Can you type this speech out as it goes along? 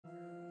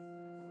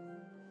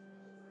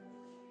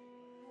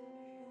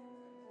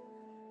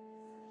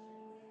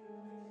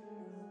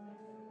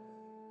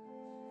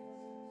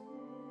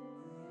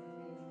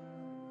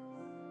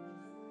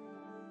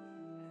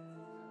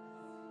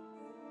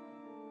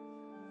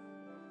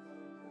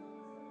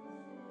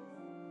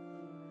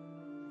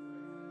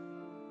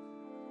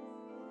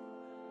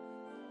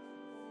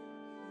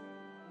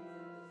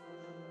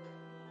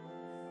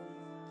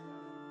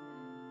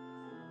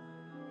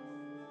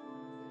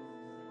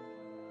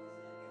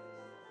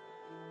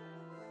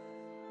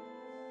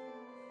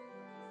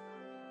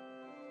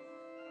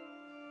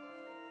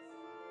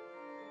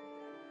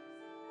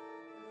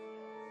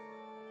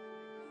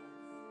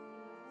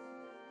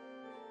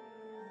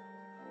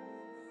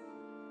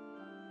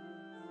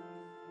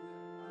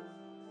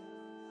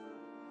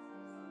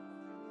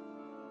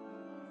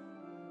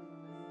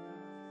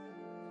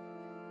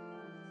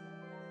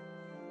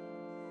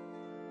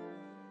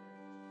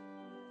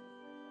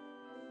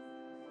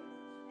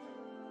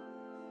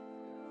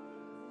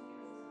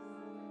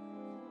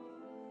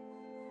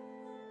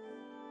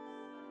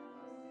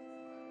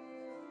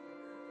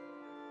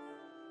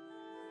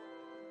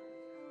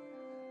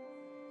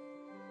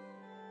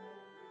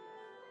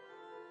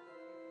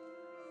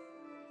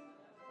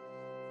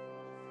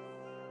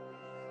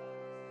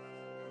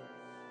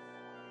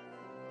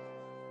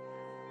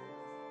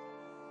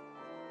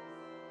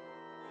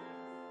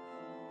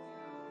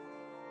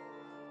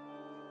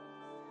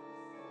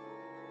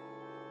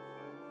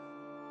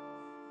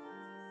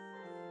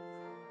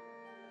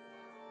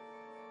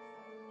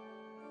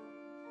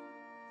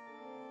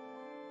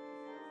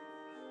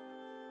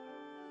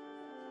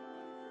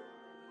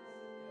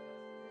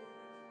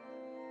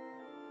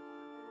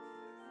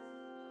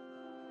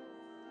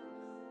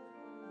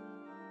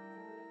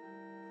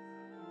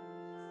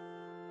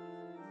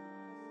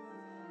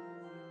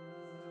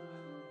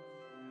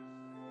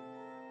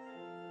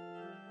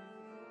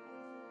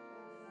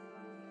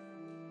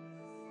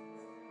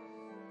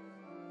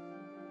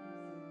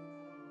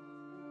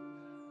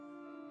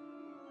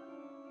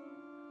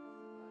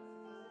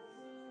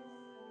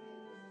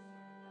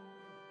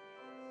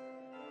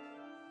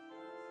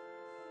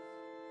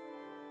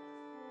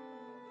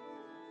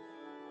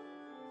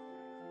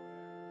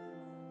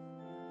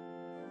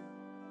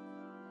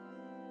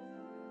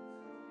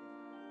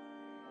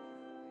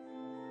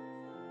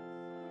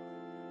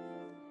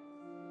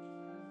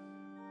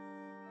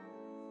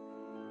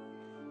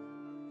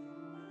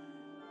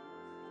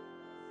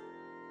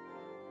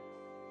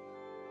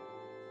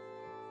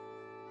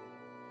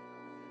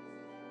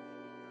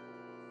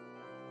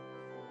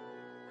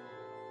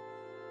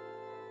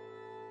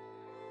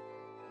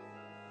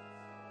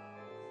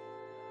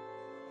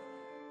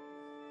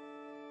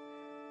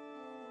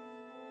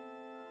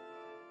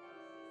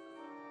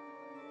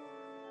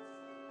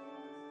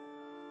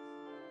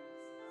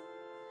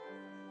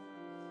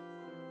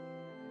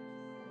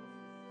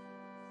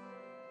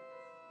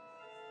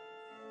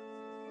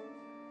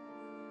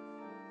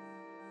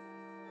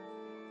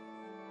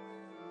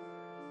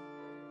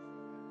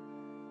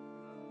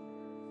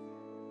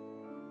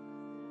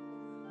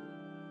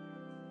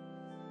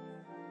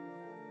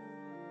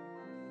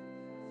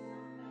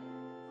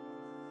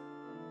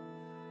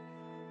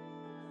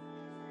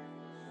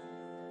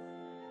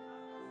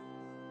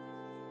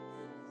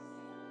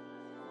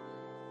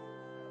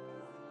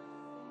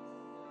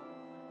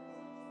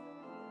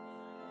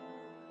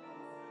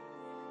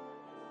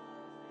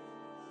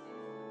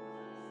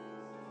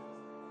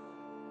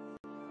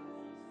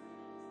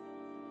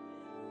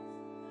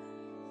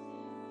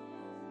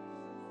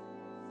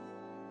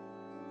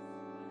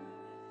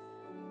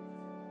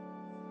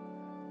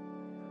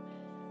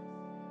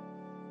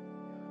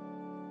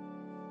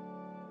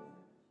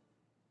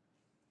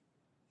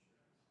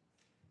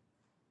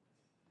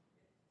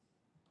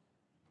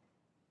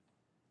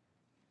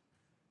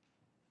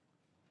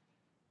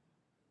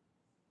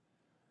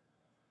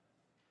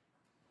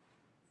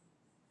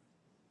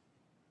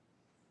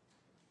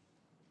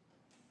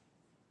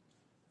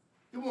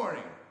Good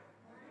morning.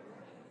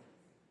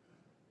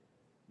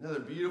 Another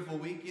beautiful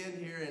weekend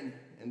here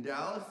in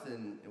Dallas,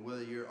 and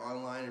whether you're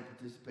online or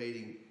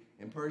participating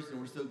in person,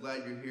 we're so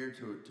glad you're here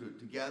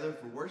to gather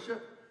for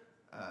worship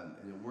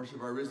and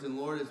worship our risen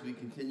Lord as we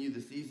continue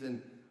the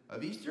season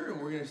of Easter. And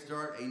we're going to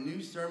start a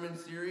new sermon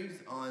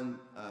series on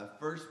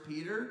 1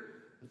 Peter,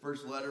 the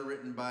first letter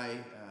written by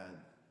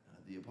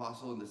the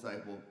apostle and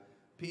disciple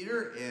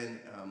Peter, and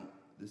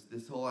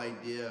this whole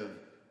idea of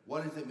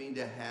what does it mean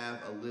to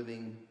have a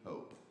living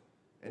hope.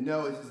 And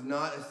no, this is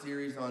not a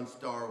series on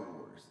Star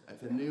Wars.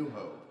 That's a new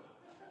hope.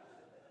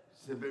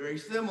 It's very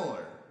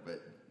similar,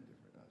 but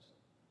different.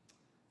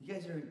 You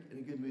guys are in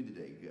a good mood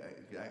today.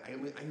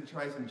 I can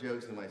try some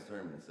jokes in my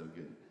sermon, so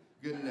good.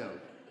 Good to know.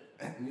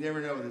 You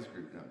never know with this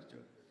group. No, it's a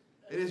joke.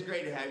 It is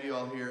great to have you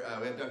all here.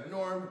 We have Dr.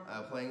 Norm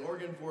playing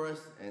organ for us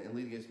and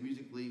leading us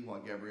musically while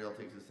Gabrielle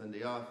takes a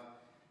Sunday off.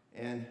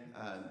 And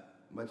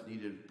much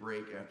needed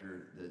break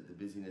after the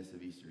busyness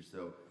of Easter.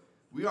 So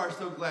we are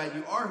so glad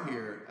you are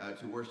here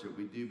to worship.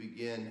 We do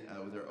begin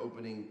with our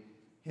opening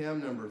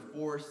hymn, number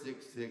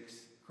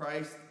 466,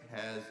 Christ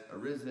has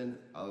arisen,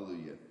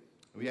 hallelujah.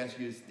 And we ask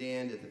you to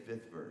stand at the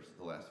fifth verse,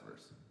 the last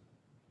verse.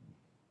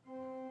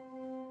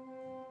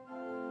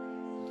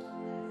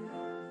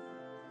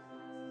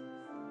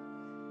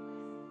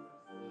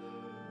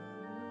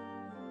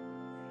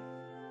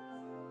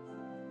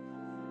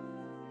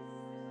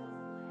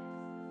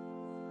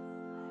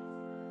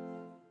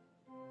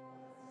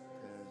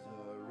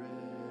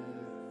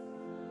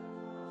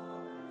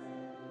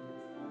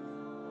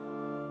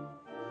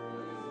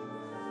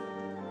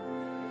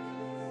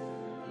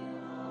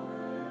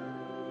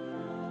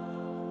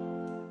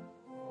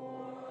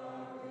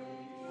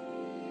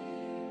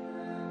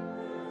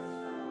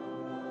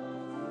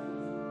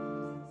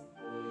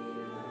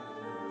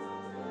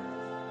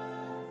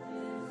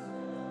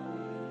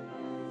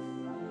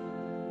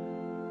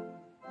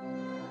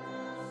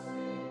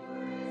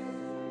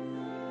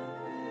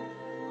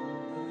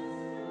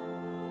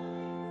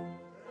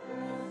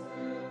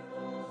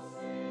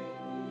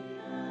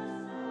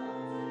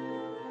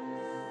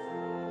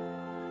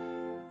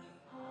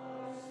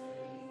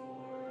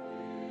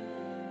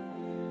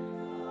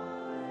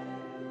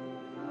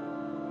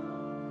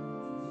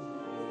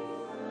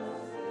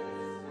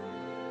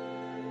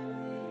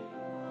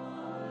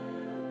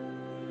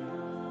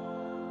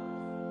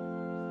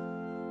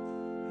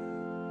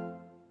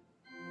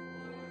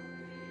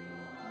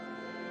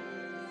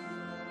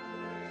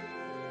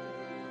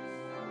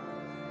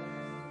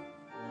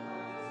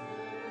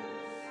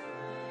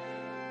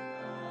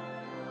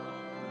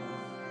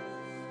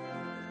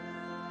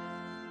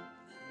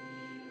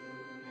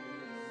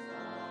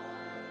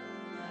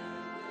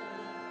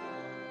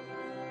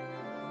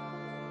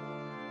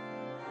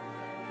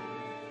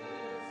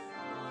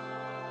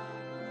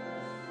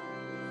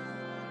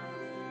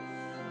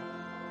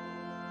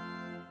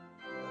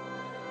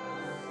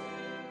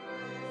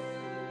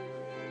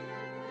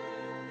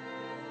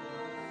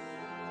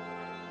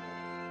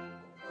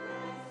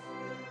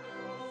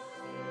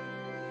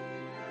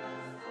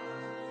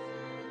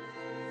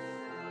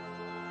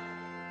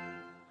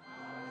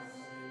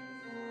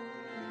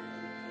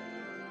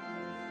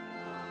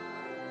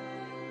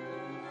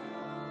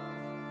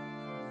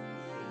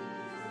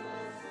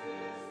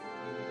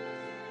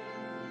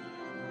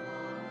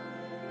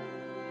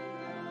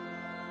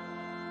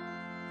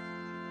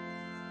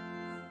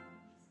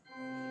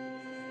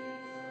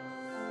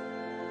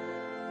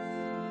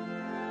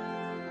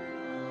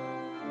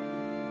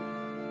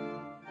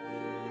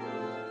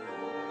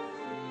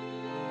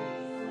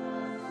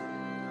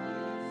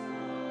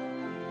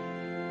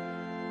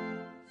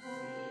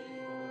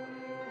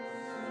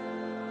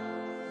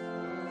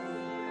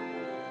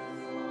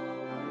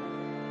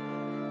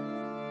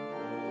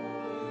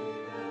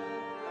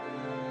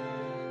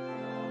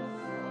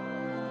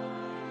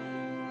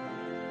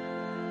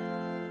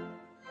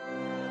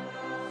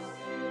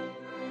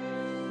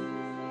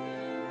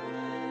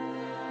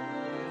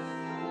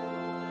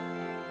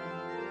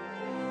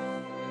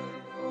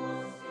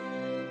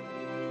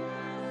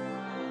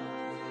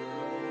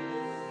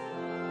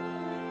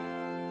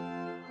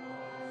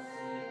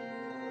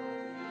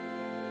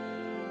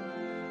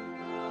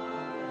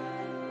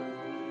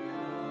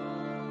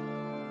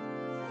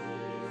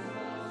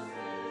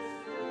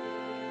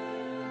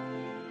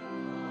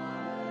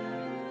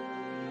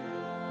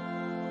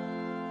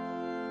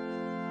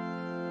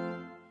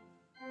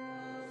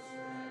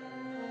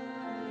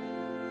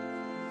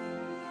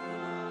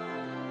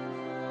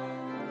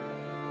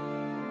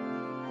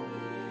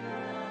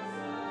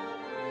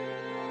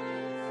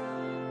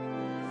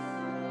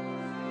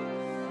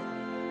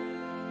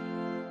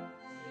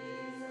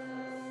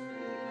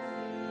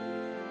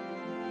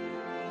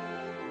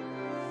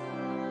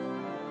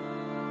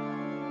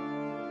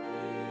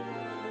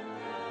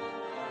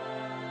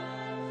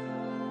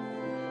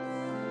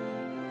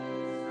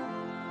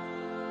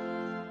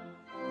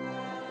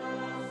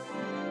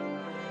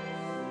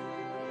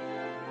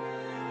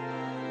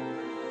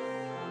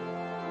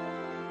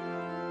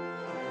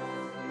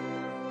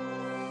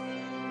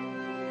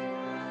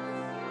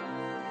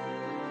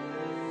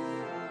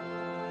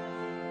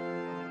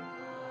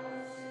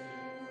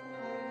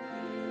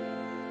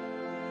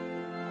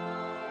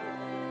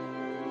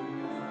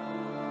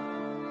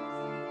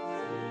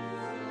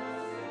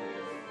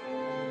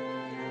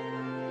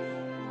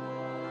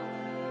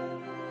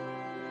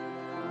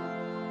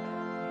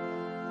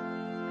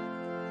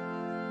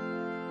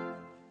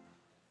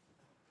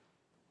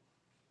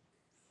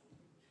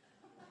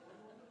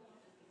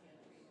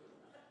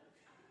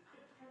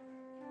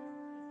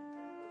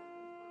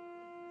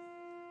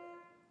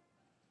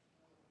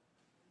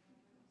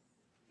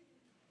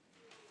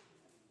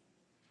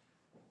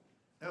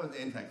 That was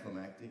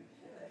anticlimactic.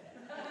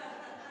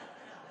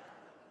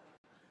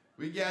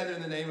 We gather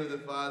in the name of the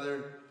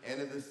Father,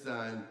 and of the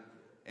Son,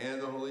 and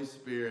of the Holy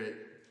Spirit.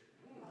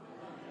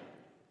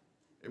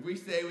 If we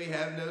say we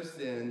have no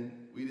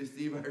sin, we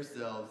deceive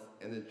ourselves,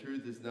 and the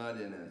truth is not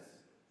in us.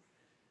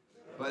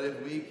 But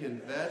if we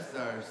confess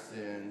our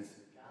sins,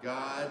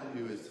 God,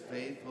 who is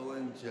faithful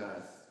and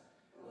just,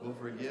 will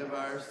forgive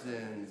our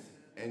sins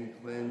and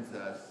cleanse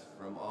us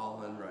from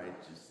all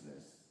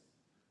unrighteousness.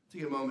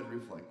 Take a moment to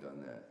reflect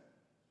on that.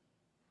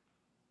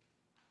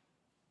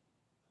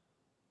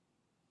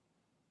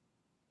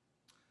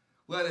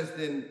 Let us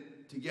then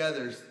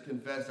together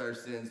confess our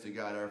sins to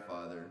God our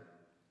Father.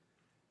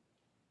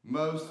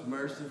 Most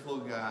merciful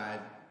God,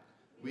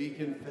 we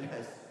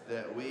confess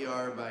that we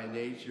are by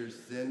nature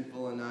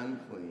sinful and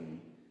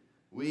unclean.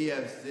 We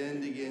have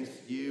sinned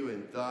against you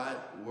in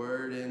thought,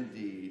 word, and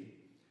deed,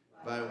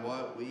 by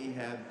what we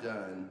have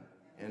done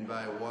and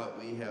by what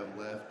we have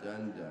left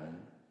undone.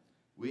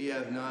 We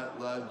have not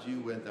loved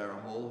you with our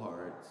whole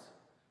hearts.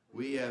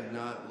 We have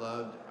not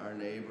loved our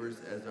neighbors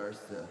as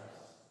ourselves.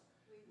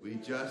 We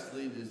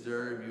justly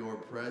deserve your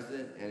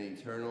present and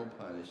eternal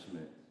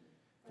punishment.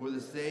 For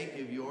the sake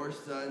of your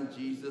Son,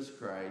 Jesus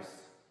Christ,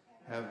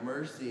 have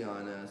mercy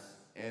on us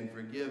and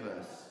forgive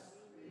us,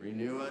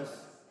 renew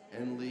us,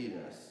 and lead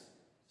us,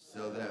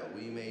 so that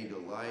we may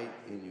delight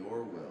in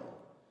your will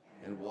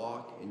and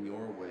walk in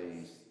your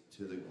ways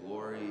to the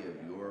glory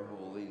of your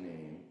holy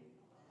name.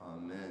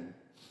 Amen.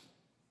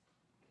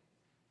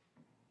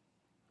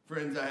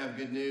 Friends, I have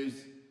good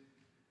news.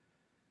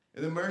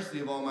 In the mercy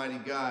of Almighty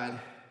God,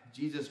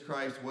 Jesus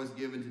Christ was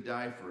given to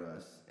die for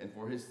us, and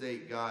for his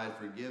sake God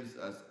forgives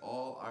us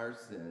all our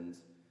sins.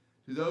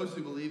 To those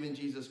who believe in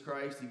Jesus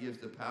Christ, he gives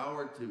the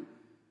power to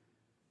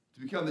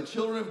become the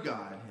children of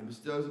God and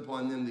bestows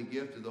upon them the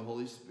gift of the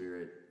Holy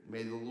Spirit.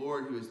 May the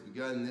Lord, who has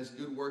begun this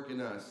good work in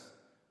us,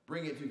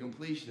 bring it to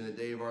completion in the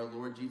day of our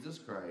Lord Jesus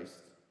Christ.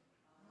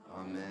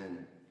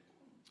 Amen.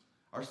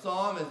 Our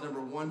psalm is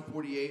number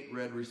 148,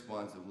 read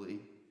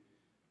responsively.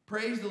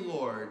 Praise the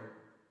Lord.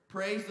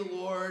 Praise the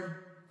Lord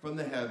from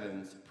the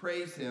heavens.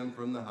 Praise him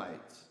from the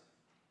heights.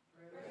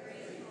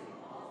 Praise him,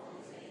 all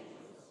his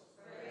angels.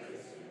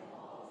 Praise him,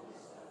 all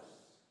his hosts.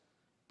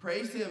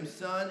 Praise him,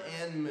 sun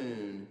and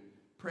moon.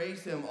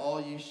 Praise him,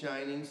 all you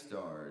shining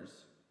stars.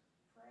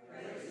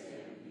 Praise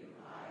him, you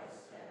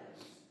highest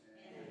heavens,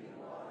 and you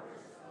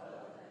waters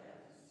above the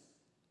heavens.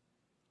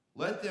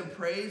 Let them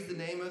praise the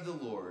name of the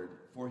Lord,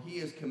 for he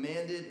has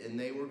commanded and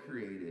they were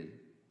created.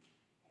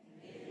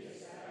 And he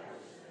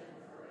established them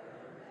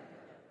forever and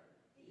ever.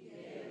 He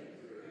gave a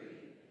decree,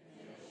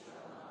 and it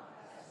shall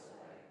not pass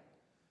away.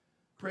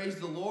 Praise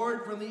the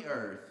Lord from the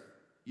earth,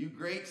 you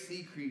great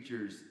sea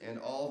creatures and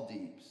all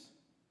deeps.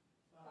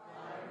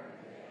 Fire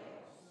and hail,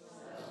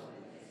 snow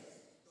and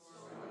mist,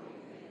 stormy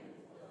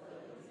wind,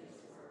 fulfilling his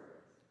word.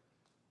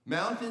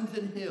 Mountains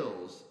and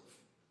hills,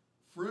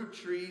 fruit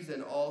trees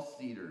and all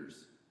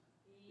cedars.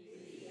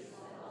 Beasts and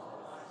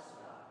all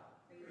livestock,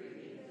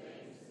 creeping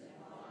things and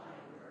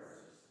flying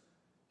birds.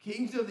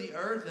 Kings of the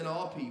earth and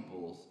all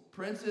peoples,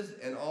 princes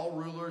and all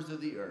rulers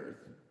of the earth.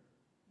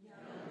 Young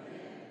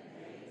men and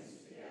maidens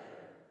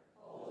together,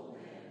 old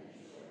men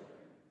and children.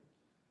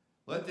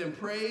 Let them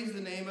praise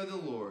the name of the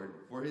Lord,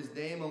 for his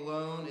name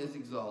alone is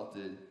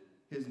exalted.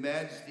 His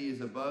majesty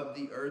is above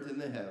the earth and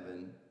the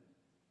heaven.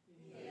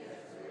 He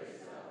has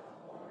raised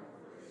up a horn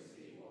for his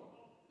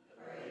people,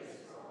 praise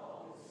for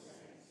all his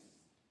saints.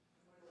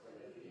 For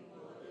the people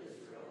of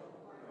Israel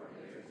who are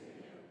near to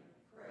him,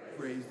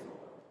 Praise the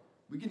Lord.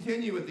 We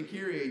continue with the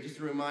Kyrie, just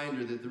a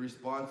reminder that the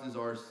responses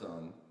are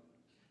sung.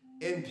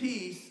 In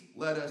peace,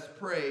 let us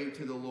pray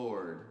to the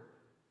Lord.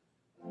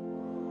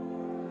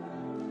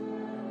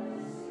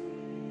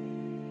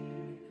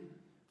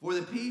 For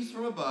the peace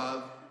from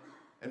above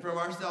and from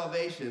our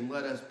salvation,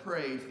 let us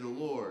pray to the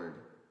Lord.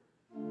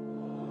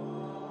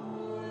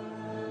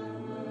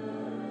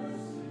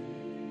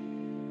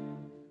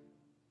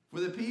 For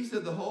the peace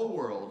of the whole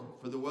world,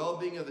 for the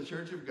well-being of the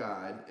Church of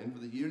God, and for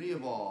the unity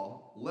of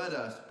all, let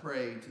us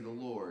pray to the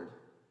Lord.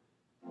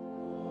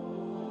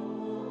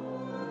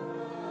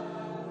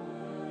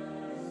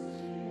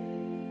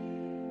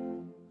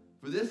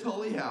 For this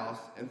holy house,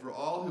 and for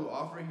all who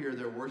offer here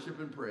their worship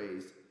and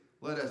praise,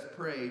 let us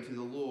pray to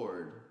the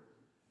Lord.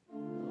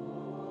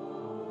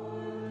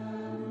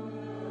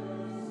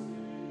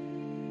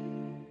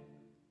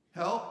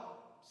 Help,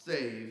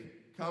 save,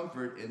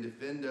 comfort, and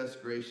defend us,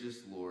 gracious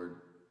Lord.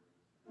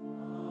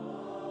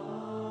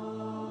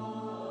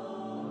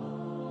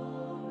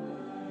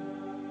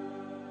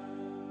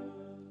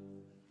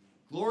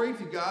 Glory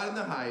to God in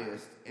the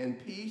highest,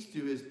 and peace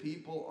to his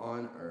people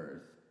on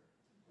earth.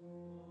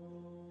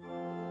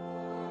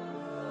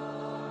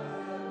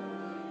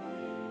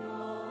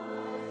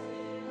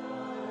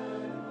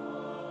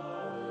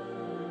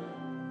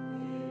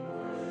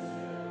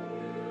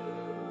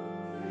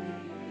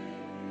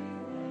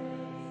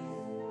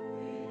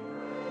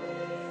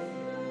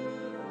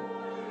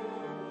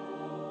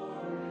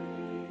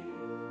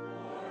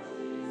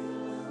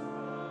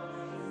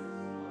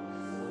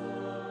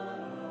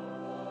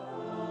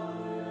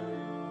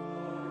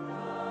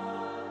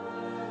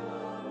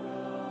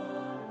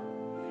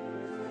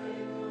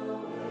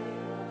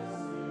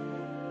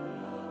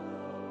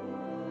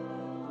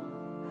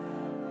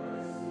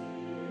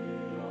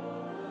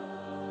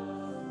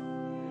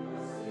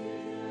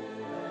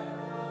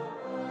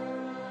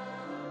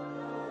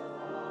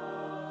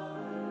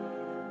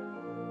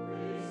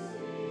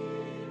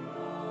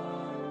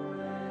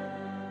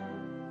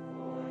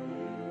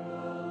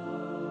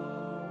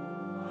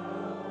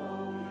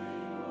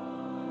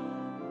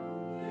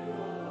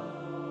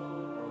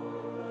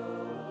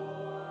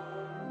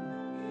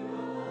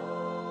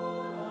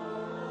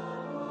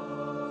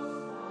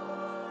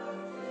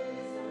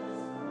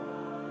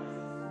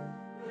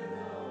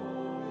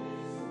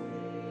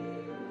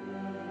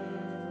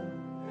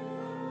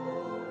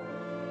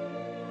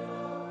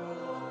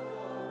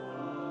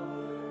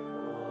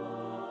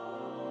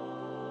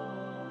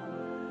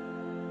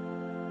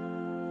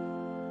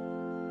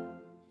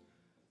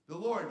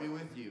 Lord be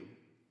with you.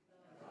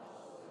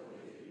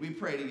 We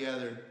pray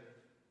together.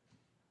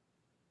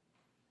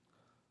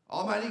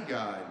 Almighty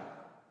God,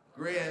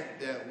 grant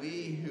that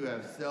we who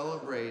have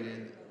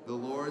celebrated the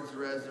Lord's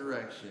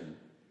resurrection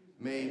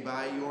may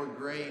by your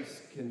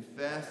grace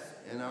confess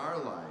in our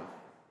life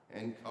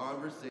and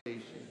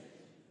conversation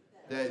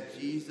that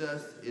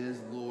Jesus is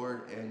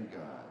Lord and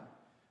God.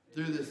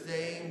 Through the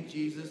same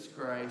Jesus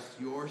Christ,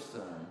 your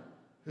Son,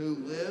 who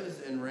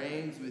lives and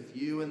reigns with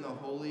you in the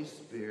Holy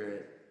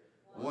Spirit,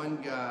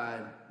 one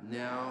God,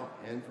 now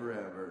and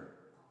forever.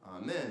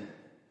 Amen.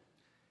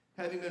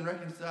 Having been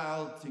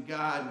reconciled to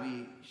God,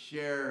 we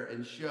share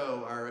and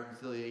show our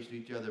reconciliation to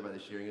each other by the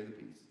sharing of the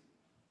peace.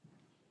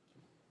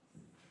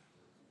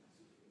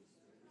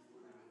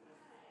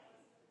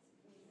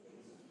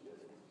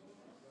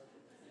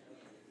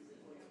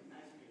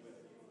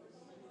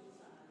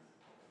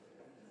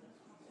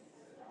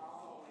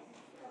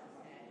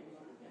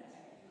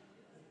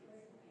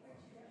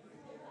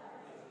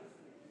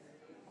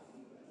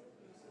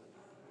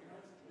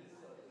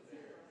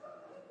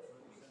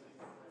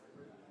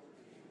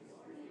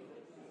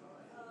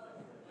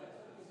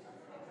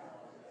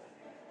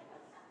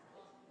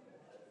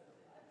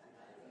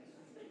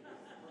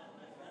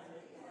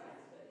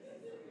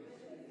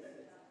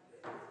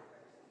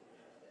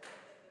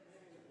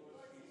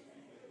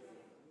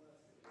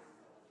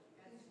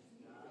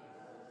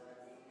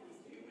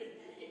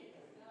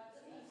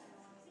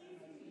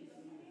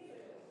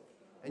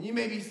 And you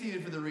may be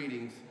seated for the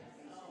readings.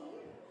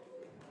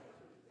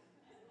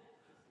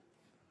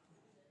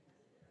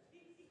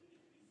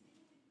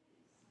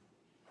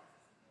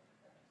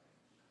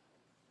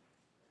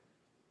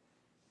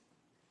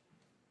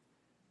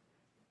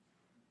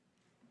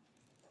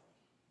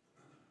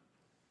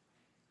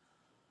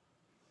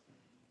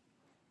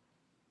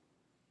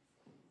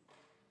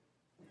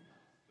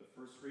 The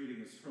first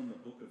reading is from the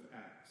book of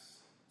Acts,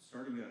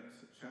 starting at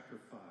chapter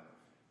 5,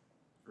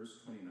 verse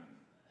 29.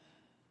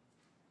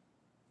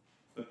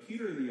 But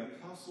Peter and the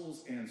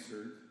apostles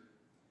answered,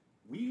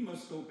 "We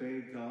must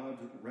obey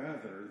God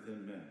rather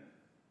than men.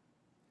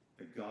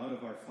 The God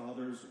of our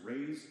fathers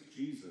raised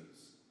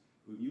Jesus,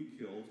 whom you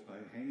killed by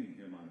hanging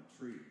him on a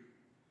tree.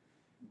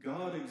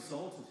 God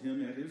exalted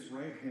him at his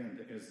right hand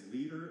as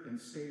leader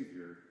and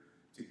savior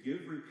to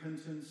give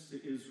repentance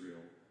to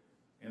Israel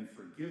and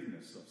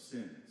forgiveness of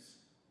sins.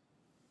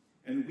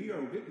 And we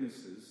are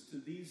witnesses to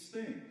these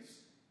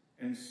things,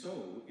 and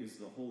so is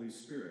the Holy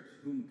Spirit,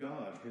 whom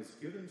God has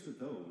given to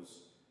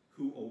those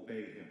who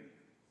obey him."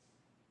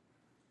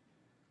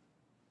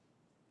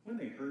 When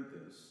they heard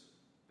this,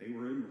 they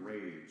were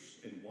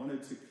enraged and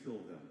wanted to kill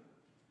them.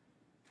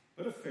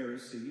 But a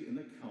Pharisee in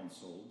the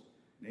council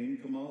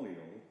named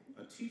Gamaliel,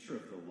 a teacher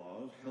of the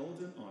law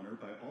held in honor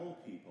by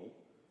all people,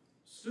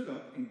 stood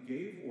up and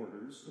gave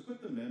orders to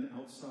put the men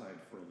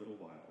outside for a little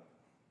while.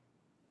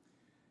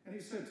 And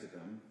he said to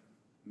them,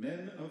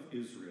 "Men of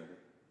Israel,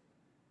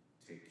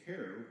 take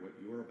care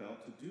what you are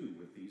about to do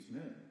with these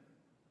men.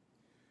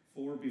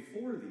 For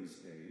before these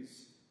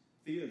days,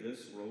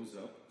 Theudas rose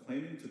up,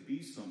 claiming to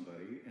be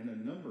somebody, and a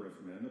number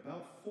of men,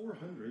 about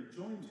 400,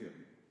 joined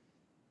him.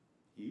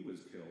 He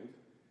was killed,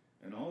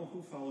 and all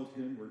who followed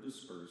him were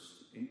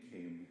dispersed and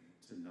came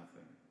to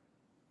nothing.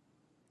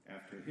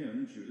 After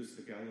him, Judas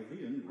the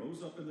Galilean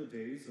rose up in the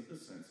days of the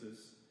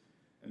census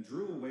and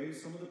drew away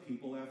some of the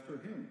people after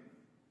him.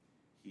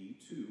 He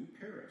too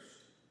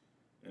perished,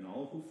 and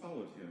all who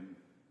followed him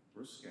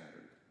were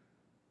scattered.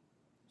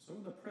 So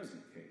in the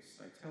present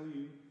case, I tell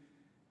you,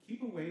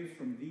 keep away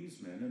from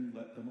these men and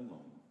let them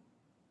alone.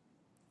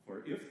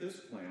 For if this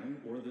plan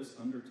or this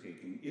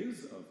undertaking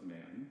is of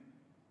man,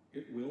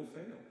 it will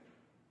fail.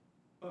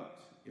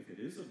 But if it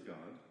is of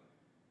God,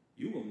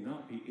 you will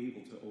not be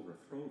able to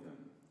overthrow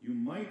them. You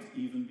might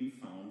even be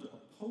found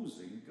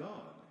opposing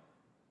God."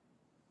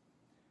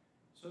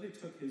 So they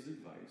took his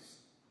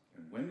advice,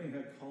 and when they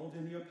had called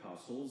in the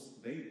apostles,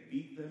 they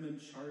beat them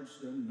and charged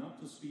them not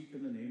to speak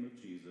in the name of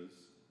Jesus,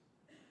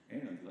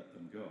 and let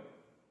them go.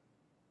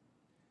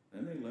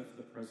 Then they left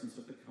the presence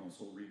of the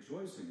council,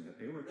 rejoicing that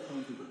they were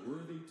counted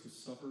worthy to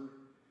suffer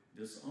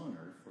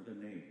dishonor for the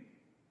name.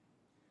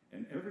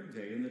 And every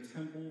day in the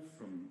temple,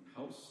 from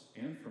house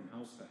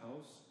to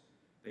house,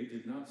 they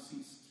did not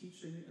cease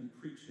teaching and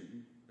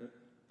preaching that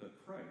the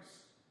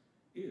Christ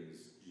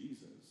is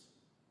Jesus.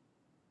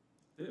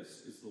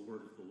 This is the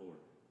word of the Lord.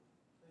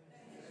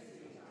 Thanks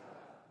be to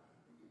God.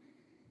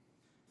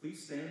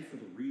 Please stand for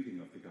the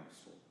reading of the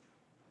gospel.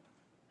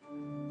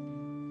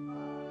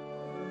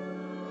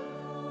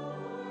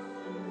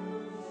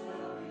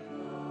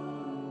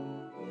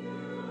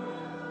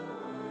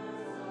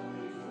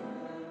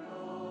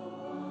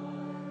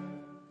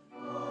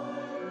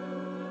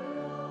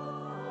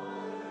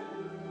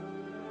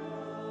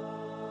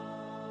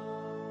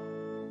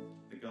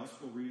 The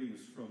gospel reading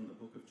is from the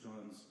book of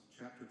John,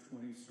 chapter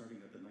 20,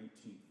 starting at the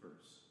 19th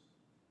verse.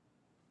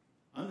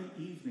 On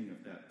the evening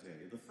of that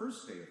day, the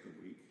first day of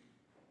the week,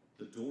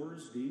 the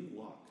doors being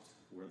locked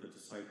where the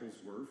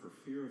disciples were for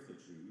fear of the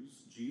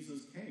Jews,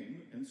 Jesus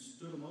came and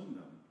stood among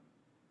them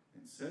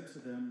and said to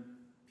them,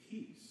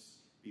 "Peace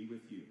be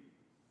with you."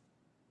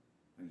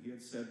 When he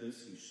had said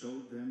this, he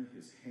showed them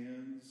his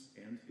hands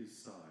and his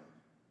side.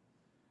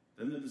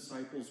 Then the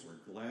disciples were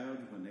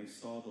glad when they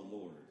saw the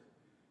Lord.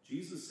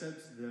 Jesus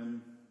said to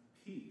them,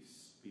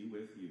 "Peace be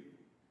with you.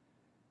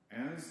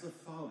 As the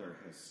Father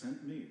has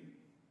sent me,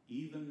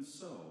 even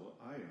so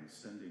I am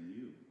sending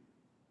you."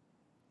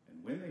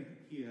 And when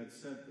he had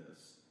said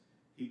this,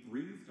 he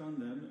breathed on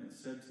them and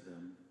said to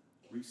them,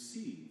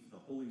 "Receive the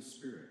Holy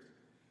Spirit.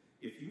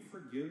 If you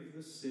forgive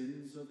the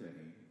sins of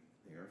any,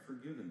 they are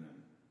forgiven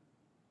them.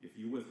 If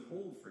you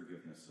withhold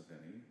forgiveness of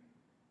any,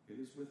 it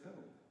is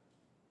withheld."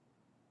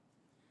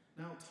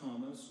 Now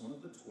Thomas, one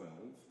of the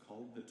 12,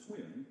 called the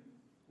twin,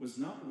 was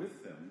not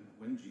with them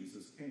when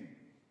Jesus came.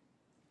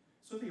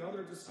 So the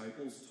other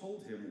disciples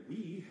told him,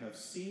 "We have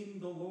seen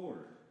the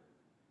Lord."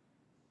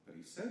 But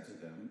he said to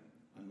them,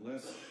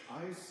 "Unless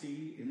I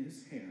see in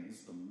his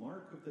hands the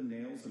mark of the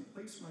nails, and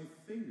place my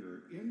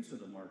finger into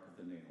the mark of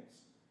the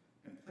nails,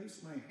 and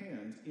place my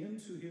hand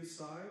into his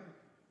side,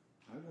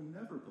 I will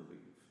never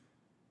believe."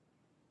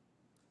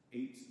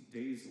 8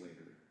 days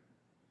later,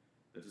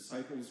 the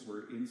disciples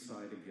were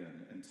inside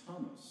again, and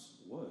Thomas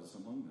was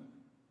among them.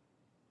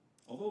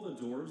 Although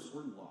the doors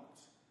were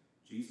locked,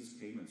 Jesus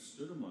came and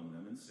stood among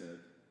them and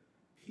said,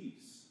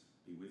 "Peace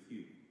be with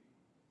you."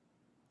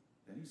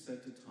 Then he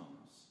said to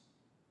Thomas,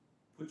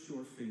 "Put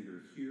your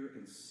finger here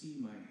and see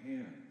my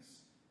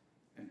hands,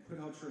 and put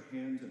out your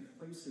hand and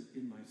place it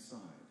in my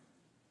side.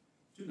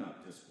 Do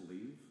not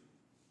disbelieve,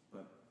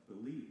 but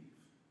believe."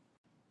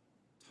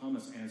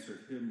 Thomas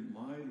answered him,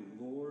 "My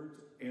Lord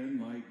and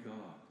my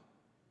God."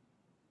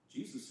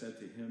 Jesus said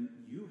to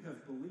him, "You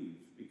have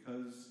believed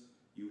because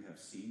you have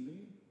seen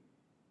me?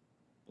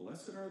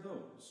 Blessed are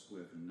those who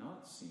have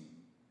not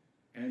seen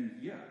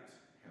and yet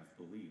have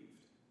believed."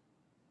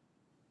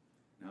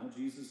 Now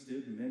Jesus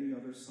did many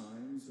other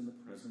signs in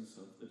the presence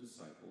of the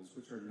disciples,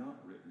 which are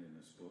not written in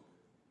this book,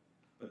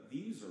 but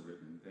these are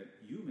written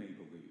that you may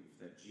believe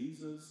that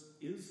Jesus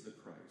is the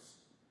Christ,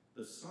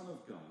 the Son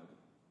of God,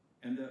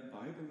 and that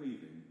by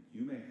believing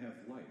you may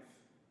have life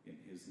in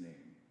his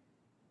name.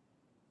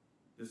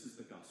 This is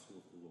the gospel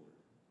of the Lord.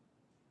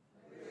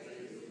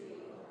 Praise to you,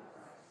 Lord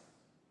Christ.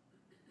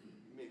 You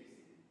may be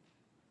seated.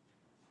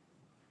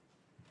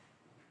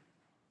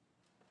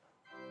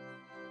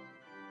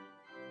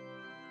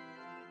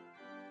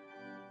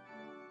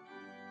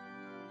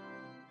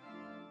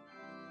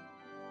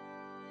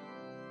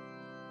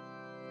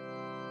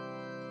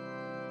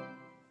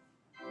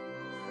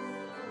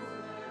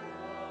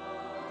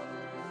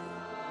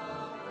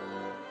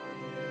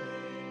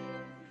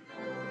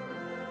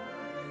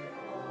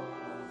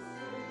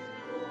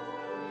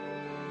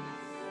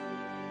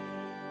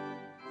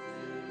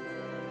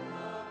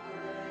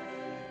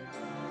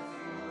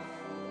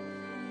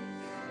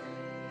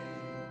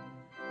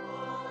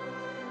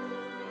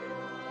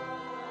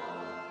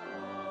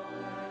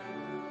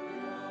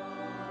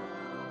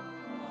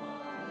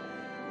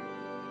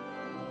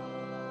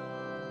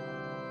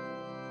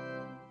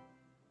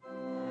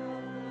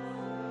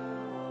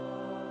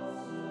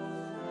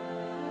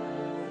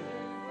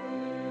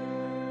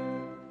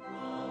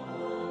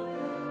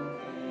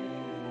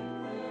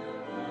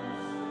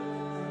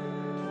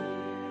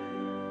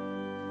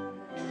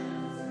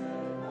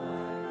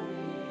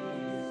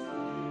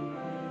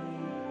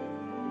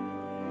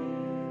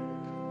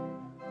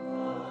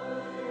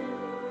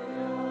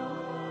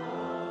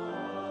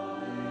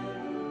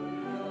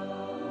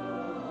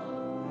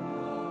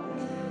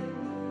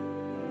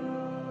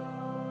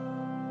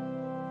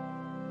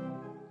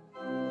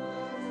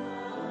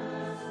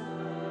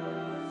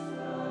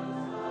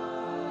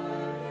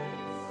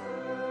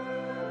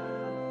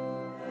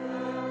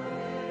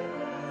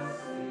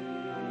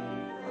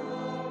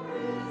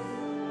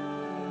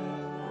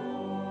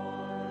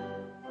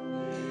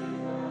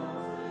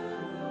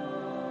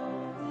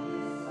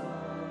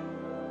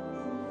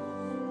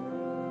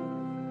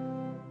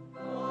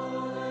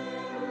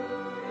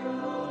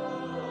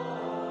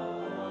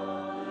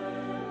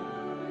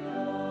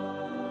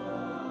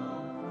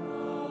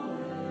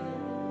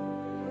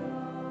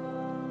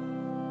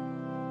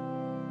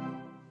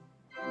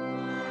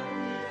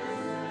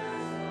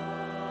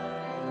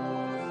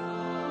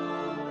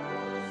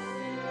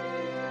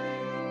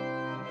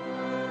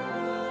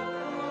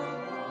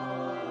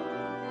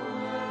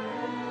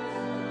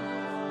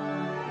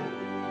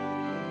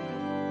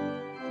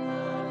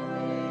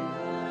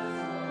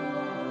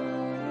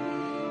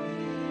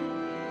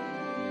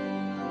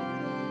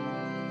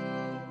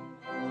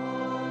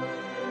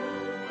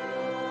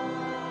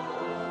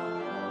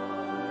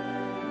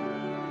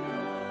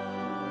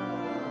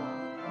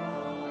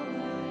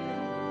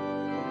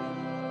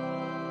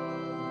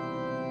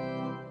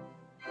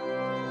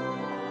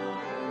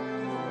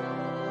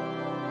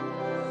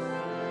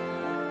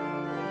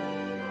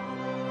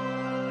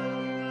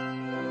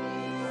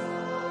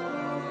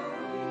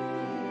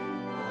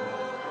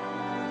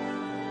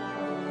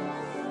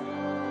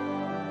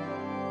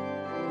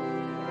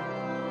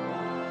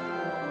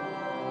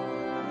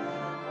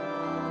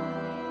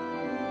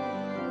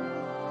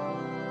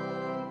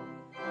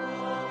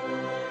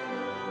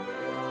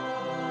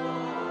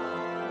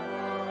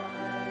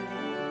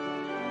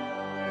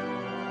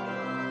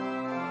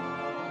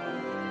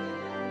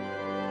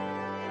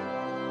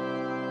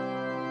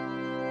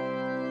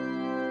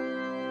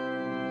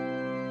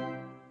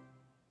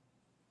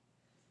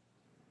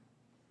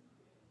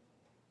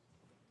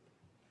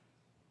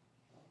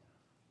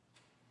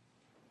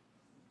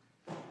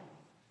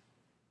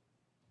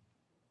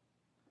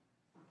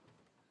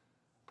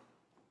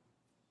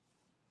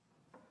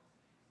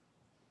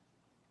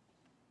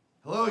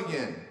 Hello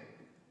again.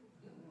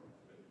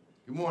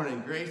 Good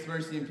morning. Grace,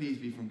 mercy, and peace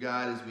be from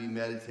God as we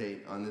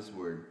meditate on this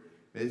word.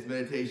 May this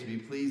meditation be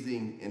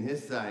pleasing in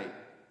his sight.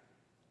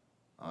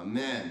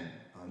 Amen.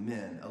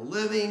 Amen. A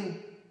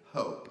living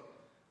hope.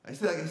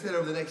 Like I said,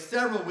 over the next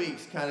several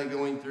weeks, kind of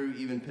going through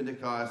even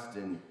Pentecost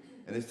and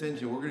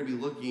Ascension, we're going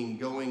to be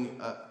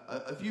going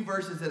a few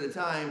verses at a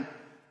time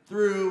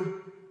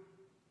through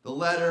the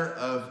letter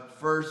of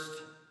 1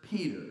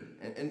 Peter.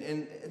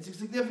 And it's a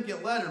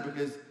significant letter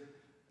because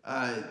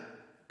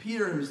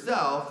Peter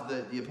himself,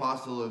 the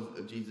apostle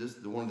of Jesus,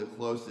 the one of the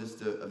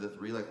closest of the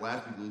three, like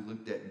last week we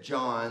looked at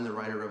John, the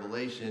writer of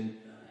Revelation,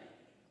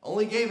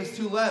 only gave us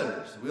 2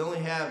 letters. We only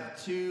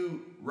have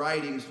 2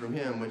 writings from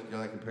him, which,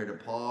 like compared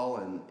to Paul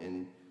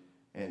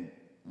and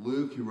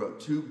Luke, who wrote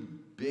 2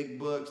 big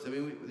books. I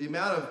mean, the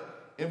amount of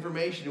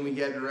information we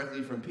get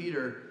directly from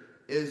Peter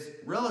is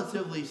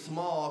relatively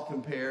small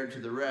compared to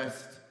the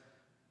rest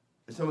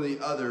of some of the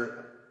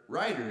other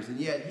writers, and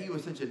yet he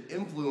was such an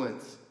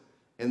influence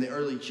in the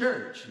early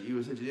church. He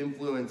was such an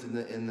influence in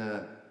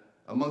the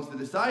amongst the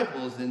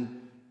disciples,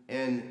 and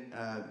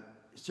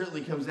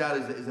certainly comes out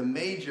as a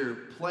major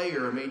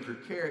player, a major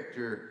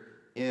character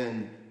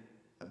in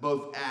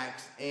both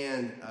Acts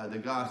and the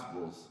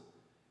Gospels.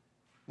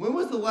 When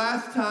was the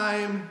last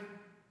time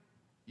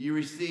you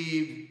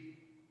received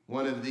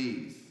one of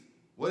these?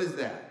 What is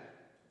that?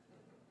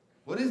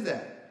 What is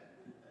that?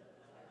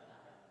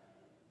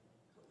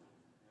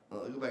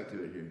 I'll go back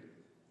to it here.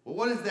 Well,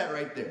 what is that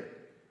right there?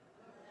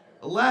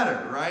 A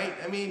letter, right?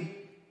 I mean,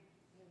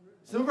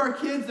 some of our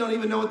kids don't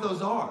even know what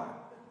those are.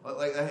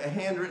 Like a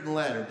handwritten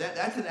letter.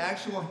 That's an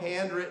actual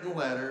handwritten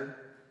letter.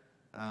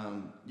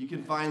 You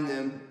can find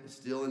them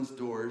still in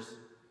stores,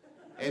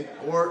 and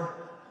or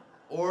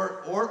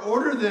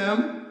order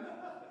them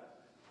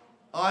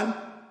on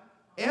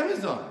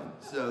Amazon.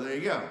 So there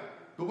you go.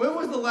 But when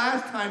was the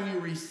last time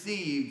you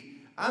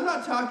received? I'm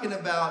not talking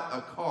about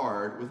a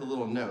card with a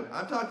little note.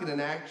 I'm talking an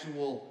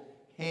actual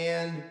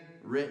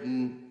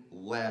handwritten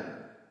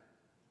letter.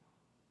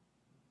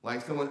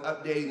 Like someone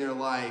updating their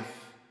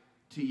life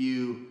to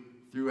you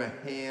through a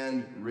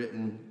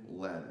handwritten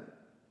letter.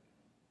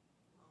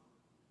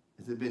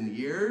 Has it been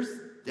years?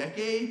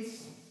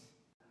 Decades?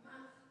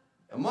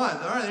 A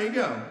month. All right, there you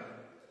go.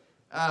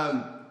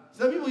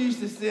 Some people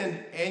used to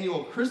send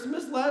annual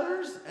Christmas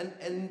letters,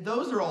 and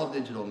those are all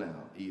digital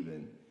now,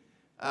 even.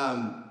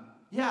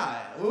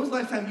 When was the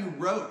last time you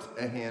wrote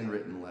a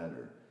handwritten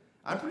letter?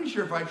 I'm pretty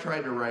sure if I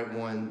tried to write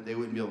one, they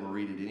wouldn't be able to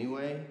read it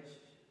anyway.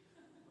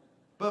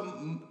 But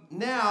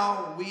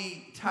now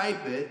we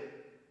type it,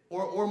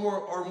 or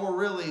more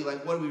really,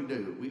 like what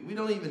do? We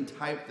don't even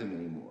type them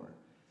anymore.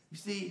 You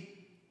see,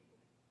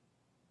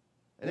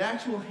 an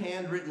actual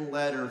handwritten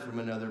letter from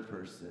another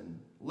person.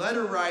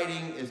 Letter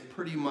writing is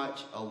pretty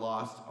much a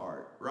lost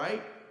art,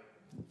 right?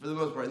 For the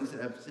most part,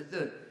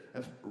 instead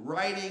of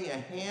writing a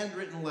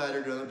handwritten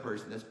letter to another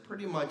person, that's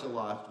pretty much a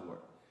lost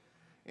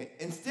art.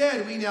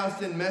 Instead, we now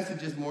send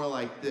messages more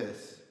like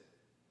this.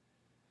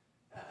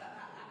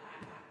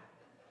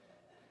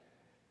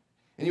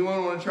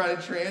 Anyone want to try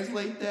to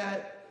translate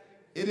that?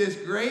 It is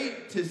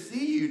great to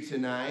see you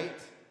tonight.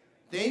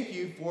 Thank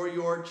you for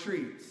your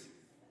treats.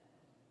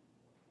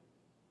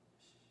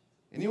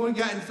 Anyone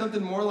gotten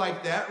something more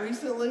like that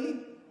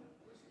recently?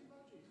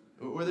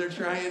 Where they're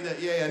trying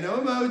to, no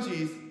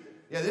emojis.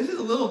 Yeah, this is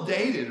a little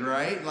dated,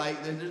 right?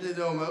 Like, there's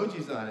no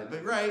emojis on it.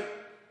 But, right.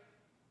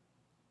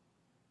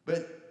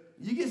 But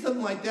you get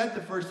something like that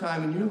the first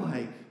time, and you're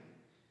like,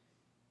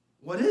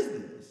 what is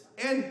this?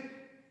 And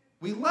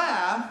we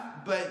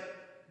laugh, but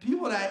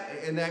people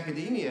in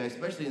academia,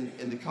 especially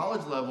in the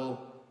college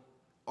level,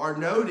 are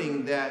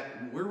noting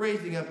that we're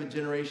raising up a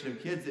generation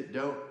of kids that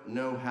don't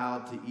know how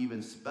to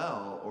even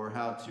spell or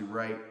how to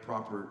write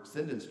proper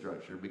sentence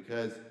structure,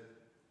 because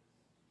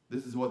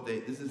this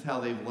is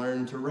how they've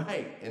learned to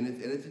write, and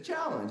it's a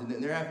challenge. And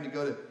then they're having to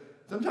go to,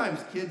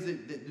 sometimes kids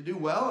that do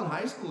well in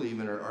high school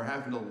even are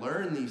having to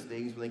learn these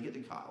things when they get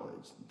to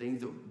college, things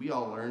that we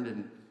all learned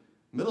in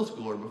middle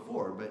school or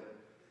before. But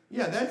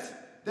yeah, that's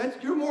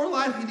you're more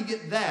likely to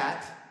get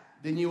that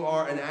than you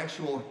are an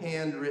actual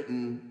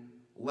handwritten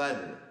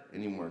letter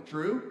anymore.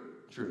 True?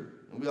 True.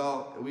 And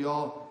we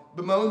all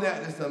bemoan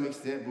that to some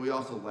extent, but we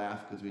also laugh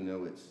because we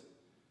know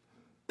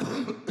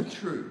it's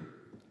true.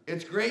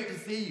 It's great to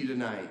see you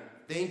tonight.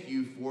 Thank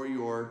you for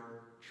your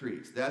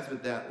treats. That's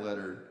what that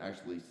letter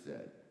actually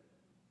said.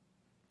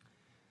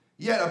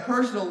 Yet a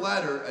personal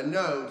letter, a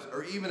note,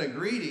 or even a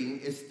greeting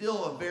is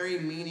still a very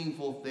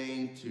meaningful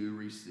thing to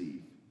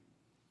receive.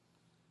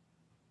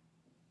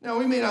 Now,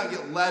 we may not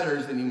get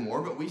letters anymore,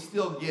 but we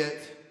still get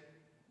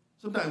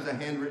sometimes a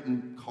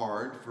handwritten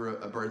card for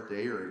a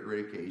birthday or a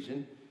great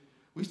occasion.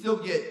 We still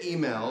get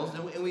emails,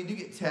 and we do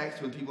get texts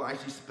when people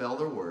actually spell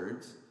their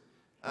words.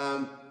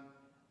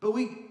 But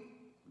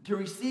to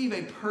receive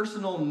a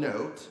personal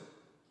note,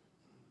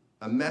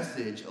 a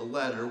message, a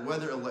letter,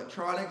 whether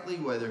electronically,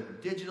 whether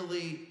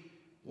digitally,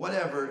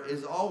 whatever,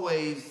 is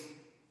always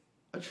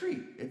a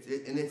treat.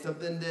 It's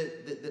something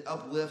that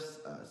uplifts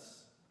us.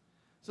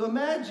 So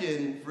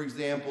imagine, for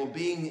example,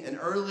 being an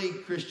early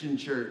Christian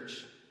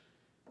church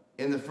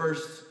in the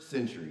first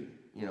century,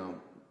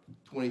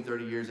 20,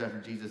 30 years after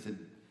Jesus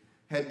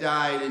had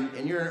died,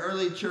 and you're an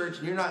early church,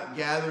 and you're not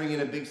gathering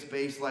in a big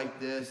space like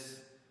this,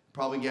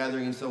 probably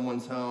gathering in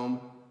someone's home.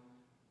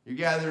 You're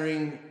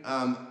gathering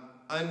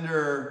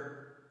under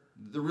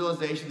the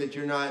realization that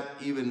it's not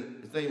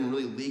even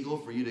really legal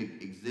for you to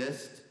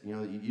exist.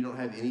 You don't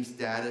have any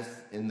status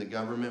in the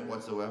government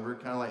whatsoever,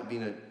 kind of like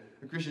being a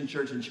Christian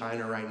church in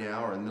China right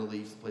now, or in the Middle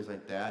East, a place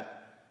like that.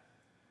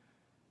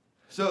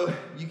 So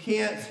you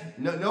can't,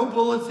 no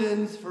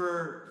bulletins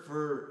for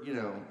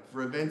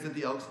events at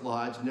the Elks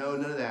Lodge,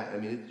 none of that. I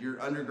mean,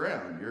 you're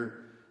underground.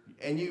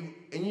 And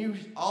you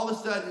all of a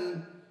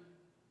sudden,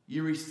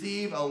 you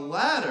receive a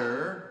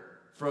letter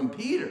from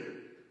Peter,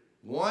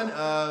 one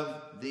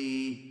of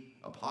the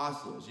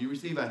apostles. You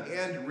receive a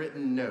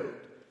handwritten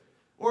note,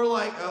 or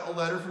like a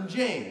letter from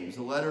James,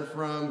 a letter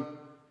from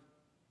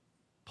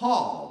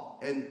Paul,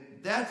 and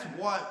that's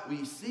what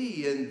we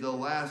see in the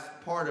last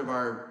part of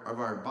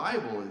our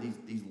Bible,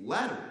 these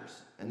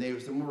letters.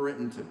 And some were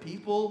written to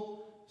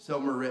people,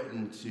 some were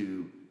written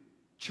to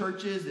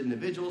churches,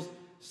 individuals.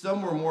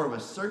 Some were more of a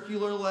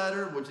circular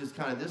letter, which is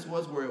kind of this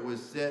was, where it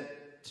was sent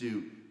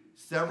to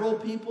several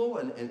people,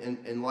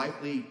 and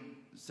likely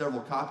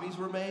several copies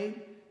were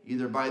made,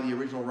 either by the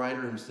original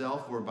writer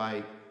himself or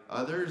by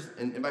others.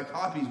 And by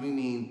copies, we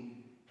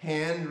mean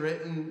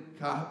handwritten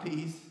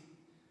copies,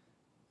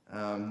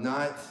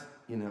 not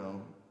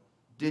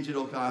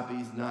digital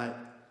copies, not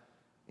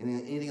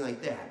anything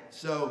like that.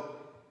 So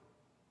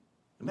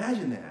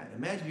imagine that.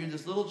 Imagine you're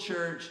this little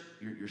church,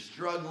 you're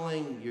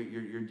struggling,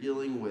 you're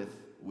dealing with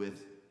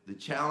the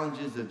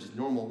challenges of just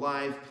normal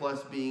life,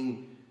 plus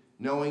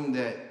knowing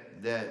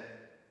that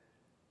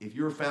if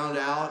you're found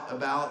out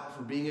about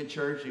for being a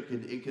church,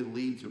 it could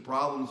lead to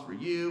problems for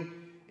you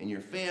and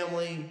your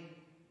family.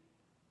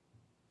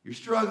 You're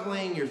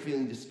struggling, you're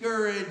feeling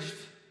discouraged.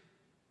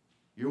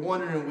 You're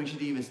wondering if we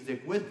should even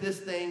stick with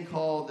this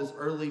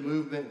early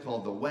movement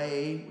called the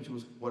Way, which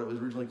was what it was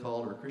originally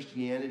called, or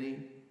Christianity.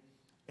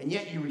 And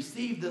yet you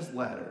receive this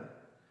letter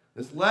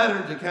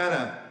to kind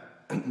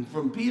of,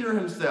 from Peter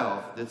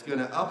himself, that's going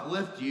to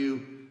uplift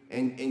you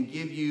and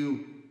give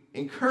you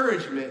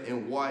encouragement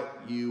in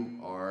what you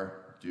are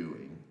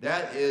doing.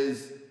 That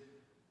is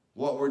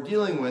what we're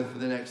dealing with for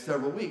the next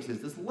several weeks, is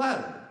this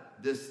letter.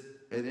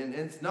 And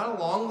it's not a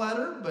long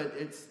letter, but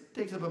it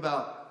takes up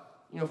about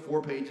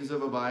 4 pages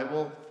of a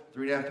Bible,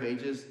 3.5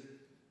 pages,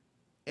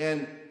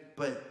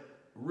 but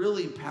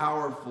really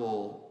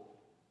powerful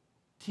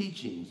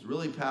teachings,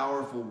 really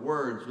powerful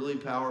words, really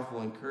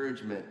powerful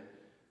encouragement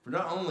for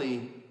not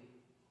only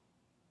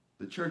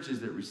the churches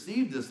that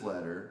received this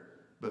letter,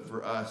 but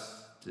for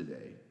us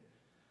today.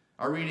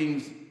 Our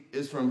readings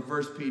is from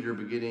 1 Peter,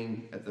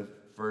 beginning at the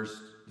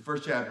first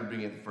chapter,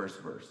 beginning at the first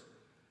verse.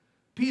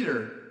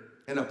 Peter,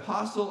 an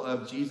apostle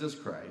of Jesus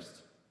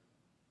Christ,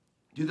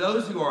 to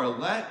those who are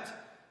elect,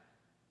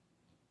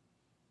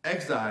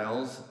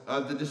 exiles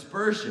of the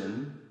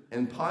dispersion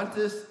in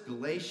Pontus,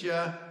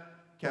 Galatia,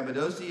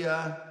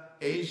 Cappadocia,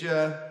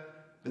 Asia,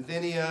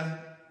 Bithynia,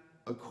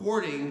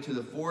 according to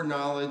the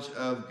foreknowledge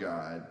of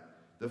God,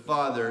 the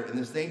Father, and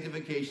the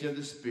sanctification of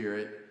the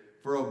Spirit,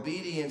 for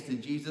obedience to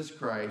Jesus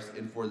Christ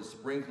and for the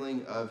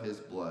sprinkling of his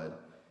blood.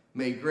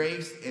 May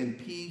grace and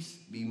peace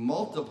be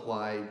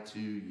multiplied to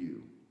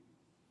you.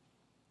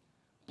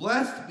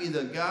 Blessed be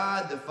the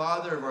God, the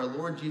Father of our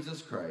Lord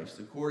Jesus Christ.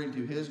 According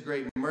to his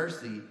great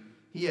mercy,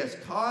 he has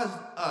caused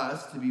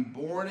us to be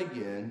born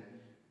again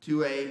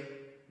to a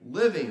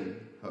living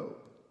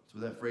hope. That's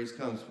where that phrase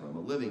comes from,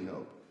 a living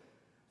hope.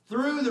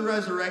 Through the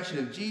resurrection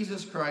of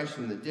Jesus Christ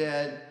from the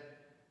dead,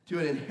 to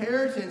an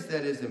inheritance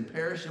that is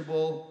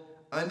imperishable,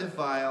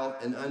 undefiled,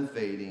 and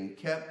unfading,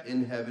 kept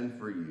in heaven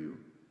for you,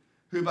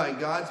 who by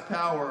God's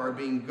power are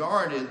being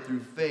guarded through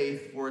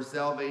faith for a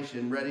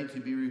salvation ready to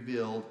be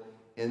revealed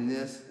in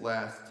this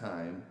last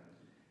time.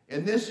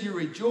 In this you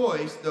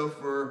rejoice, though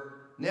for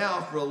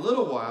a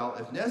little while,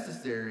 if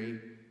necessary,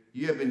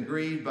 you have been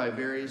grieved by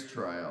various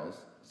trials,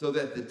 so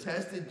that the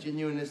tested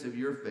genuineness of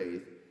your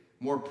faith,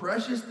 more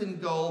precious than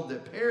gold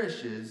that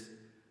perishes,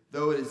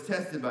 though it is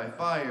tested by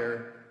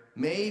fire,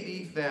 may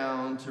be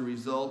found to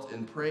result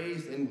in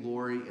praise and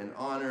glory and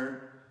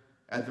honor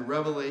at the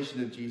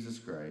revelation of Jesus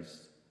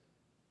Christ.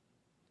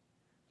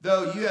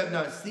 Though you have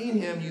not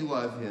seen him, you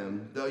love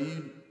him. Though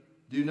you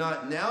do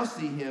not now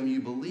see him,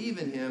 you believe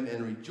in him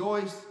and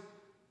rejoice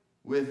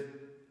with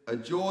a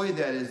joy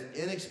that is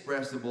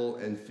inexpressible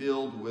and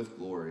filled with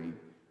glory,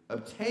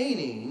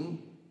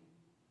 obtaining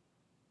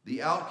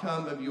the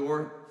outcome of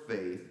your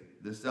faith,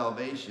 the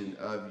salvation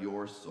of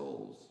your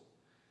souls.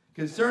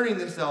 Concerning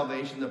this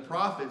salvation, the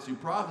prophets who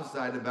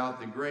prophesied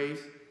about the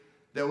grace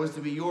that was to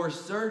be yours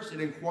searched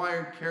and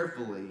inquired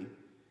carefully,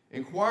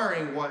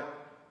 inquiring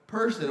what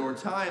person or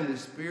time the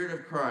Spirit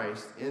of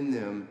Christ in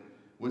them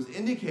was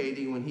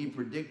indicating when he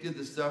predicted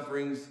the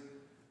sufferings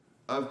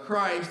of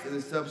Christ and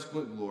the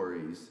subsequent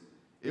glories.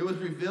 It was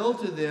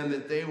revealed to them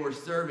that they were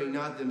serving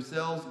not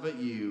themselves but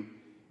you,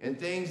 and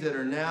things that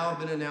are now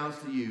been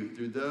announced to you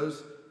through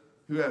those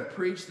who have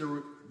preached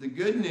the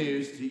good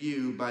news to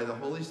you by the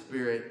Holy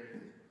Spirit,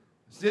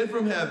 sent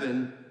from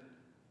heaven,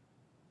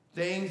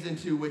 things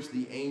into which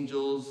the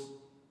angels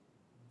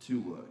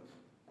to look.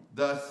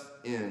 Thus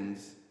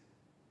ends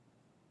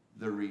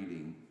the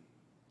reading.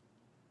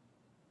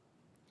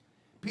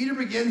 Peter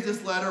begins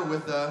this letter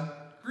with a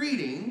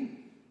greeting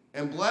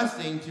and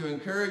blessing to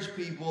encourage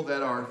people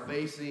that are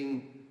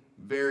facing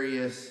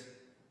various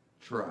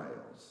trials.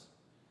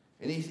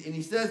 And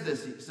he says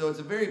this, so it's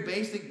a very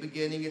basic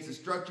beginning. It's a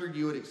structure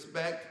you would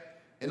expect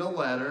in a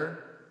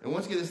letter. And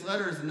once again, this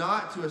letter is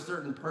not to a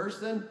certain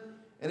person,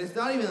 and it's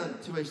not even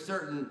to a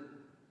certain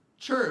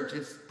church.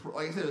 It's,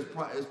 like I said,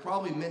 it's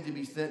probably meant to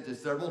be sent to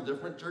several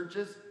different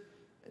churches,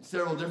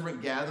 several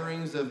different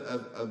gatherings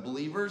of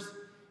believers.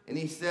 And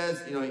he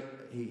says,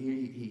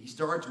 he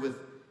starts with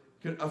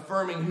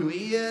affirming who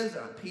he is.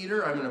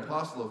 Peter, I'm an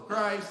apostle of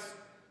Christ.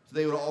 So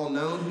they would all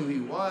know who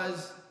he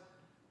was.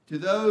 To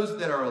those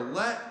that are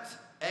elect,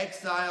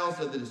 exiles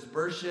of the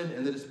dispersion.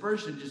 And the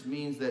dispersion just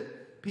means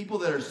that people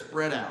that are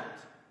spread out.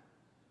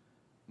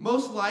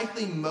 Most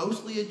likely,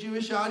 mostly a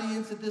Jewish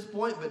audience at this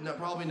point, but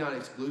probably not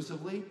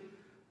exclusively.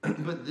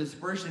 But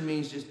dispersion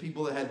means just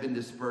people that had been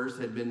dispersed,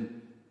 had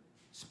been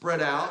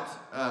spread out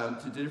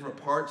to different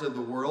parts of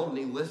the world. And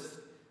he lists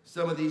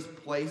some of these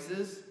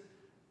places.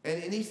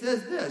 And he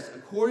says this,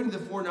 according to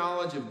the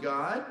foreknowledge of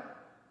God.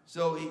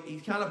 So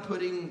he's kind of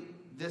putting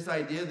this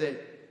idea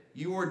that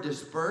you were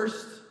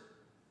dispersed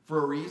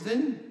for a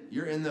reason.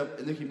 You're in the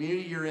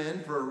community you're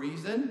in for a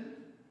reason.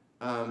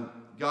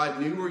 God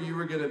knew where you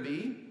were going to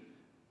be.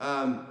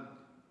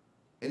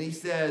 And he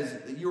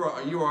says that you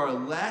are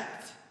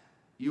elect.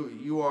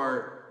 You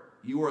are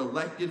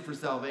elected for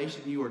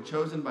salvation. You are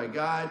chosen by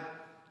God,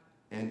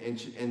 and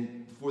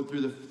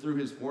through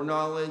His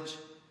foreknowledge.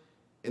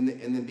 And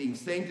then being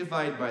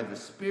sanctified by the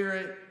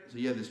Spirit. So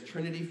you have this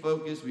Trinity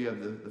focus. We have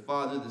the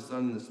Father, the Son,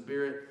 and the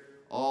Spirit,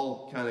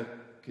 all kind of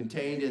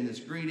contained in this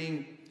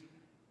greeting.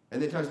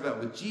 And then he talks about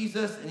with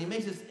Jesus, and he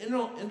makes this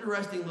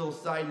interesting little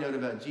side note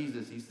about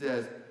Jesus. He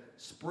says,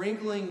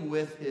 sprinkling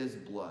with his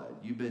blood.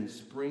 You've been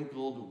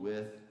sprinkled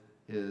with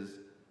his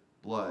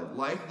blood.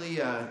 Likely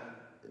a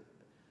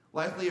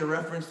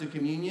reference to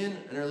communion,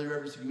 an early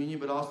reference to communion,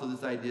 but also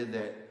this idea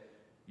that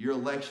your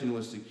election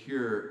was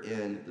secure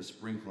in the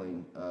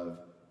sprinkling of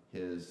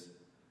his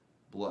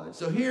blood.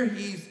 So here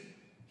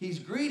he's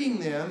greeting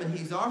them and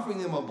he's offering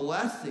them a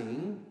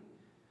blessing.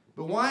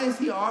 But why is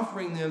he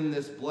offering them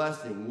this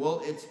blessing?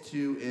 Well, it's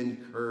to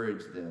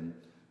encourage them.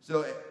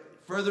 So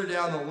further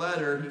down the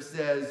letter, he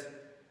says,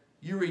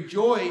 you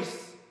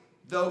rejoice,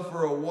 though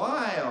for a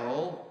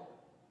while,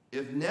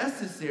 if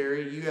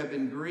necessary, you have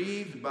been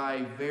grieved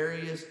by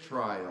various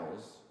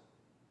trials.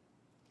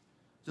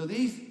 So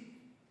he's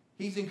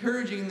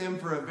encouraging them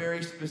for a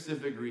very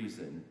specific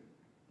reason.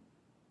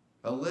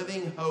 A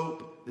living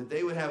hope, that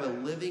they would have a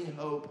living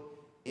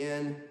hope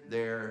in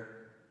their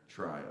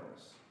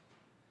trials.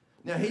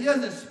 Now, he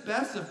doesn't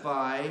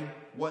specify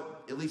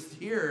at least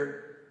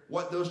here,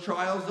 what those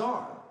trials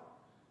are.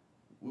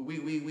 We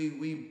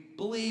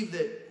believe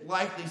that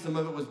likely some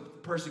of it was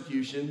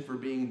persecution for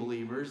being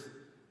believers,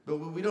 but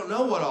we don't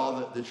know what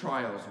all the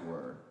trials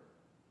were.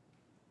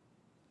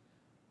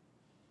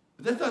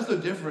 But that's not so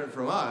different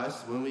from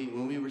us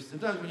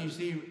sometimes when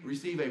you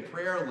receive a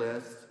prayer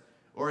list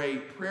or a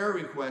prayer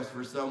request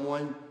for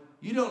someone,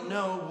 you don't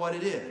know what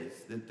it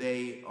is that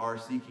they are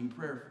seeking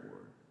prayer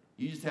for.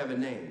 You just have a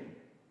name.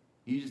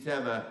 You just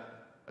have a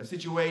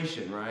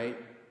situation, right?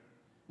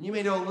 You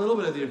may know a little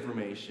bit of the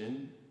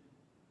information,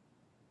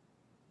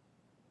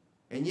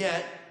 and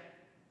yet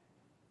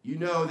you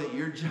know that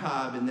your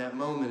job in that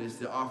moment is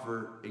to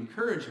offer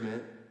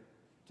encouragement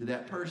to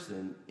that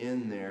person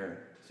in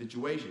their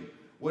situation,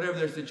 whatever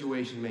their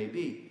situation may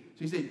be.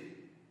 So he said,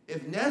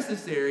 if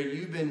necessary,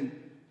 you've been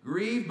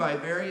grieved by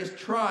various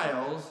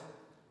trials,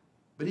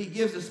 but he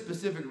gives a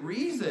specific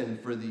reason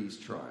for these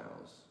trials.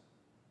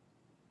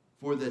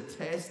 For the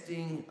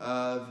testing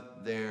of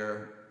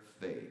their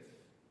faith.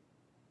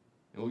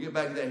 And we'll get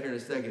back to that here in a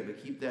second,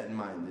 but keep that in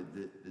mind.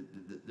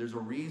 That there's a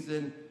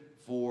reason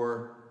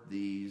for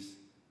these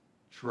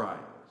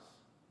trials.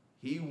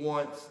 He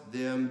wants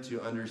them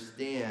to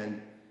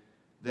understand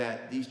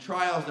that these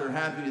trials that are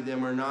happening to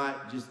them are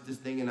not just this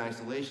thing in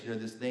isolation or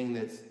this thing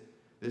that's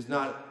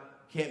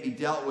can't be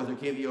dealt with or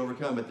can't be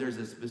overcome, but there's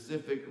a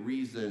specific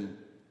reason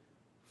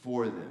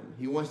for them.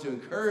 He wants to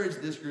encourage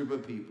this group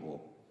of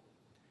people.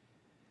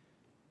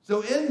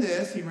 So in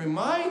this, he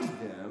reminds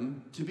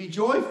them to be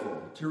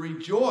joyful, to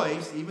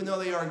rejoice, even though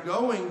they are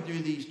going through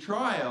these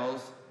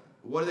trials.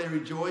 What do they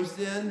rejoice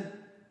in?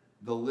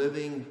 The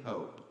living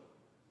hope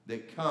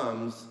that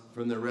comes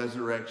from the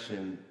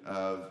resurrection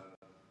of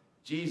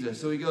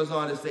Jesus. So he goes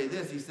on to say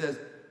this. He says,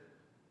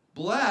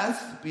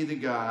 blessed be the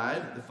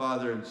God, the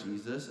Father of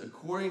Jesus,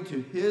 according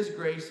to his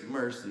grace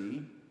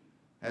mercy,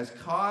 has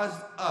caused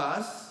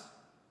us.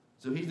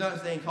 So he's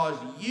not saying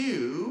caused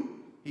you.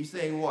 He's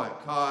saying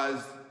what?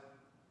 Caused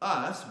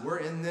us, we're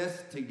in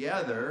this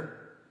together,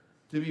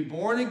 to be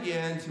born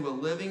again to a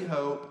living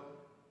hope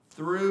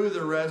through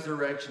the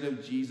resurrection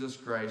of Jesus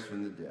Christ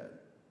from the dead.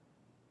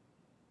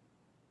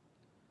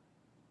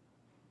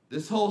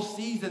 This whole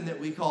season that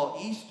we call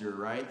Easter,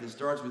 right, that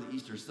starts with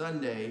Easter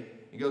Sunday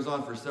and goes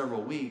on for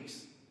several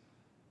weeks,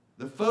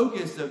 the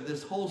focus of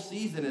this whole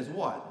season is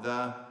what?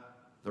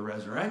 The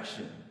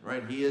resurrection,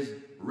 right? He is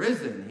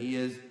risen. He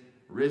is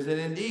risen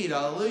indeed.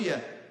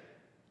 Hallelujah.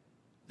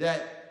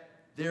 That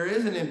there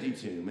is an empty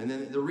tomb. And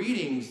then the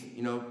readings,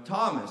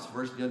 Thomas,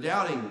 first,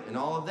 doubting and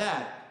all of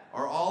that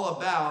are all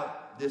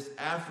about this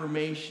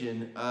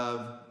affirmation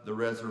of the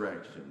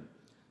resurrection.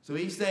 So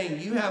he's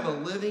saying you have a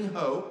living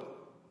hope.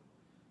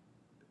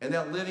 And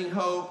that living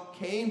hope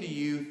came to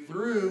you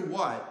through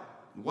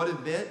what? What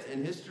event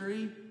in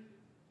history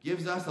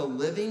gives us a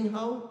living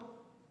hope?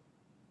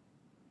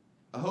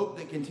 A hope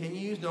that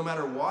continues no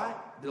matter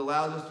what, that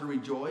allows us to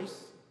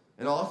rejoice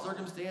in all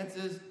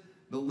circumstances.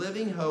 The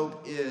living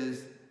hope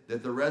is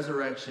that the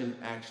resurrection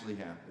actually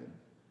happened.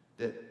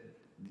 That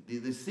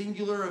the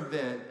singular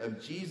event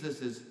of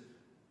Jesus'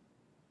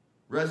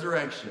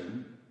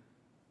 resurrection,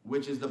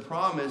 which is the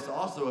promise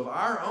also of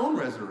our own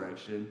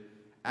resurrection,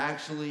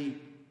 actually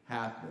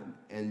happened.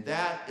 And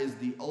that is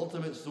the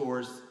ultimate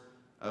source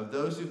of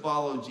those who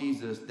follow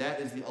Jesus.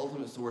 That is the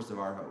ultimate source of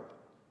our hope,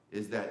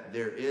 is that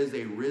there is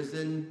a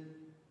risen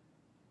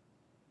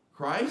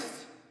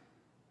Christ,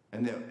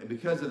 and that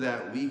because of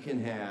that we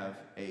can have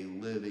a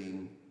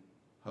living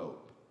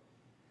hope.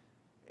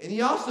 And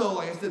he also,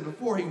 like I said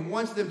before, he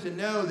wants them to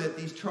know that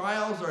these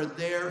trials are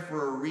there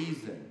for a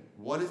reason.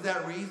 What is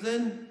that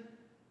reason?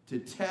 To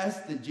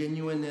test the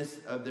genuineness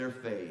of their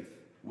faith,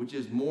 which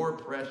is more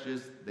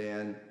precious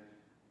than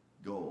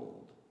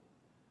gold.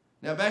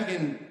 Now, back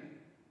in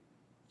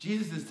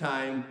Jesus'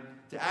 time,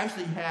 to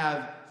actually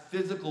have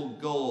physical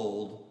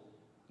gold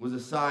was a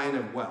sign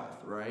of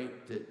wealth, right?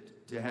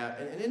 To have,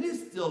 and it is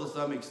still to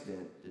some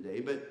extent today,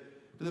 but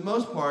for the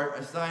most part,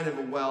 a sign of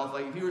a wealth.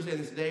 Like if you were saying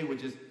this today,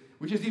 which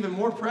is even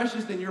more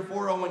precious than your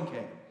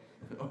 401k,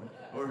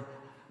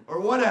 or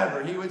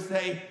whatever, he would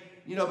say,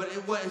 but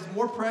it's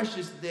more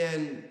precious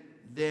than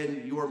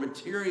your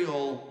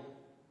material,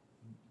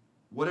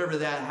 whatever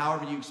that,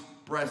 however you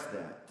express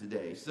that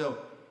today. So,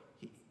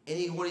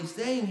 what he's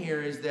saying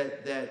here is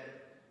that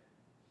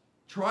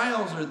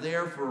trials are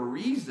there for a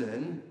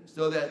reason,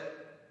 so that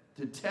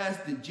to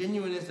test the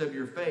genuineness of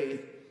your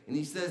faith. And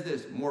he says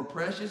this, more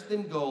precious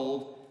than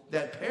gold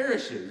that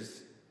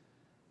perishes,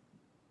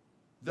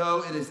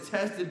 though it is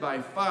tested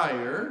by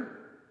fire,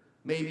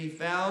 may be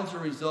found to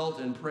result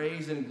in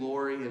praise and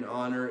glory and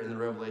honor in the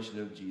revelation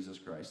of Jesus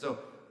Christ. So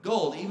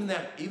gold,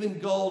 even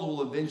gold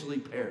will eventually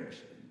perish.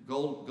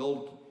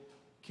 Gold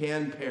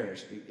can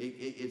perish.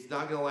 It's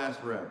not going to last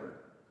forever.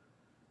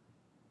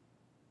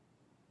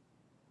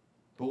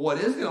 But what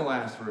is going to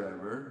last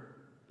forever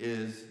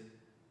is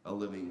a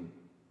living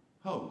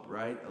hope,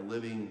 right? A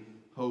living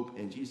hope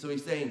in Jesus. So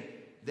he's saying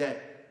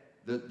that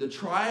the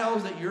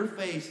trials that you're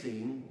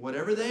facing,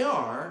 whatever they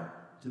are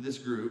to this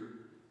group,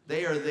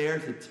 they are there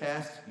to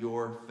test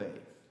your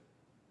faith.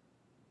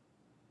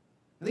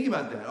 Think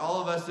about that.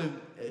 All of us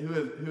who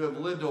have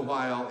lived a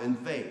while in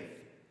faith,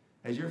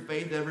 has your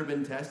faith ever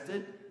been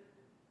tested?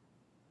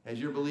 Has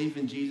your belief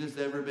in Jesus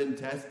ever been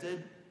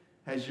tested?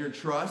 Has your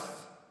trust,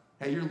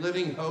 has your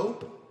living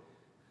hope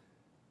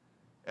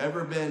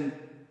ever been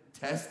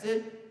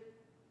tested?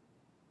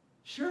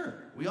 Sure.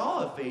 We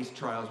all have faced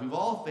trials. We've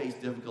all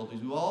faced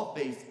difficulties. We've all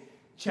faced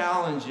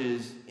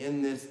challenges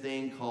in this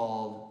thing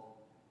called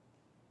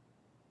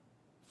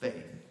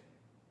faith.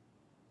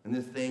 And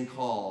this thing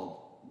called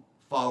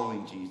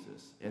following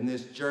Jesus. In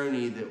this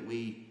journey that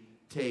we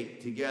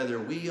take together,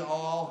 we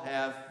all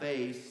have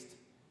faced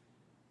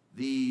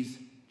these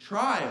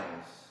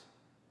trials.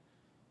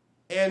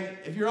 And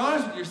if you're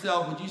honest with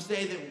yourself, would you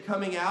say that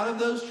coming out of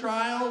those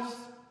trials,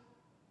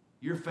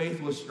 your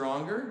faith was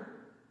stronger?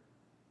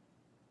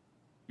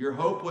 Your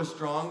hope was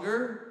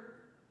stronger?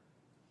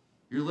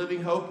 Your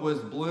living hope was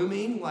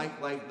blooming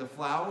like the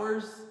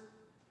flowers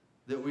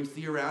that we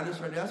see around us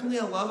right now? That's one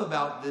thing I love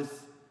about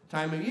this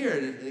time of year,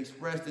 and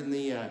expressed in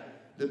the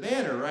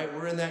banner, right?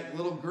 We're in that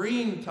little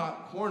green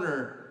top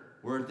corner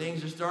where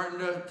things are starting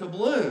to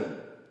bloom.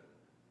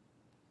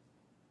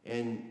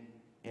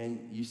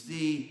 And you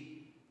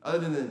see, other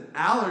than the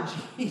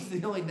allergies,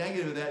 the only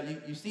negative of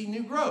that, you see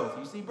new growth.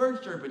 You see birds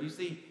chirping. You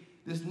see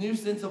this new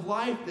sense of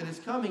life that is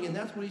coming. And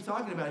that's what he's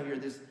talking about here,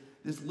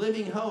 this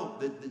living hope.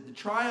 That the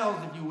trials,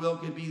 if you will,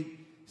 could be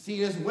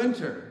seen as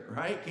winter,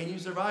 right? Can you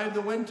survive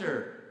the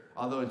winter?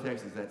 Although in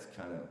Texas, that's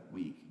kind of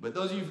weak. But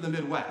those of you from the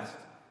Midwest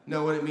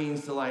know what it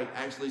means to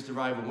actually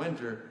survive a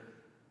winter.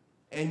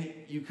 And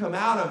you come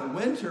out of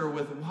winter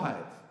with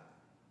what?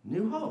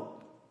 New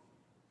hope.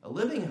 A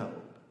living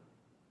hope.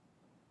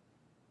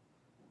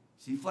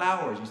 You see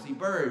flowers, you see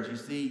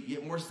birds, you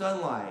get more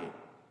sunlight.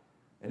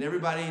 And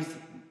everybody's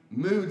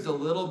mood's a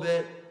little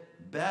bit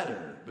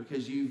better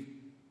because you've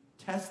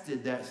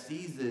tested that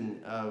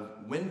season of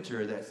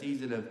winter, that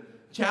season of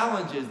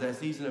challenges, that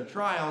season of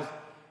trials.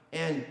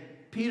 And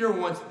Peter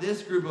wants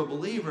this group of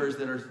believers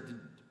that are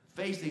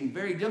facing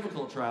very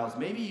difficult trials,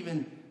 maybe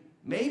even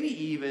maybe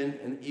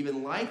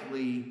even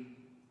likely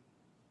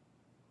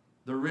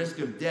the risk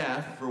of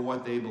death for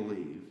what they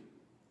believe.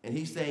 And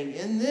he's saying,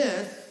 in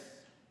this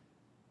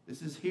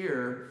is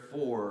here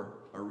for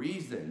a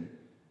reason,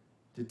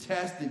 to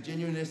test the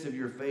genuineness of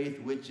your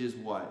faith, which is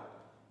what?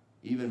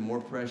 Even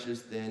more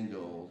precious than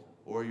gold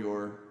or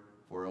your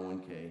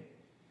 401k.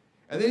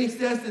 And then he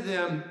says to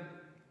them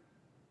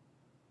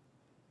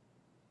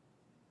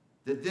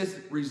that this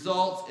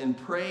results in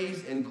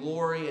praise and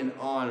glory and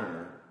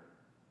honor.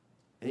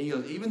 And he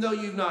goes, even though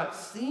you've not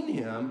seen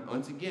him,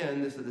 once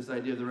again, this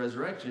idea of the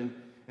resurrection,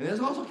 and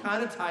this also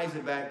kind of ties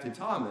it back to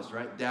Thomas,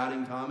 right?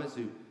 Doubting Thomas,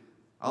 who,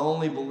 I'll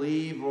only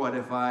believe what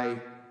if I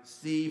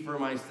see for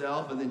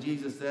myself. And then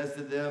Jesus says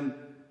to them,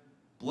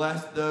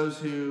 bless those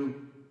who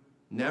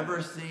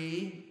never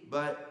see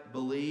but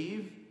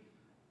believe.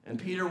 And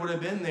Peter would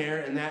have been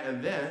there in that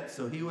event,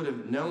 so he would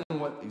have known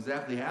what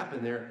exactly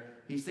happened there.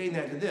 He's saying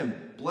that to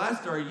them.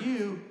 Blessed are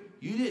you.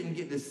 You didn't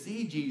get to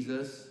see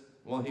Jesus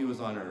while he was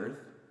on earth,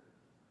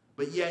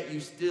 but yet you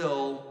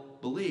still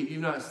believe.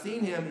 You've not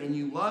seen him and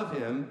you love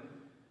him.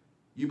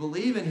 You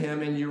believe in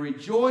him and you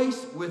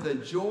rejoice with a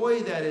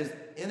joy that is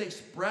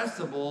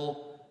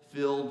inexpressible,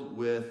 filled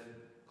with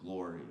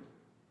glory.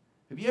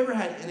 Have you ever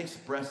had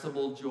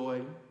inexpressible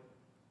joy?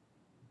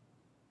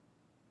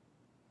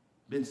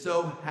 Been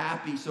so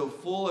happy, so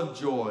full of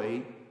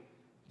joy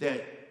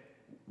that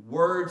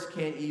words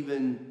can't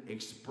even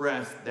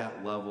express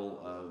that level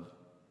of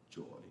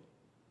joy.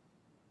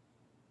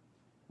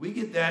 We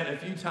get that a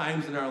few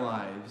times in our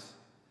lives.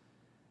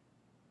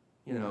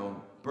 You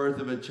know, birth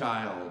of a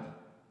child,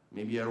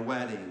 maybe at a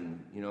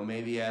wedding,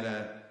 maybe at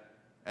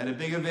a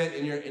big event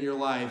in your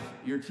life,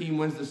 your team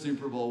wins the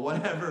Super Bowl,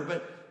 whatever.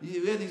 But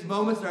we have these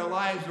moments in our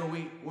lives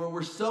where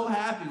we're so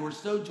happy, we're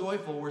so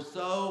joyful, we're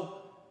so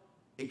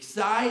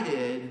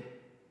excited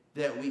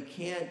that we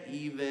can't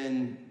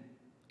even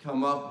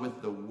come up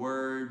with the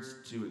words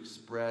to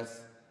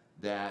express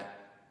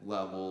that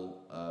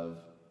level of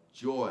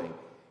joy.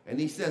 And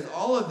he says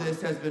all of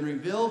this has been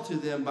revealed to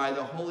them by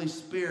the Holy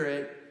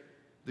Spirit,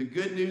 the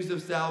good news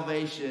of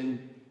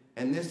salvation,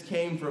 and this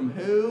came from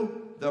who?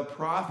 The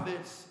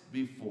prophets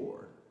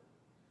before.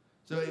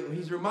 So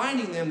he's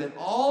reminding them that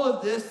all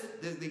of this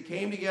that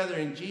came together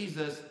in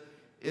Jesus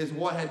is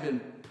what had been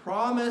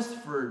promised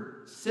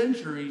for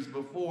centuries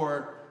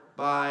before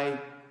by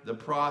the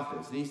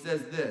prophets. And he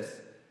says this,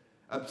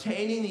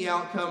 obtaining the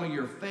outcome of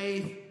your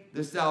faith,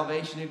 the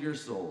salvation of your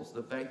souls.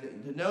 The fact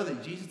that to know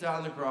that Jesus died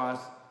on the cross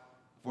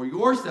for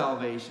your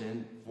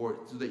salvation,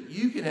 so that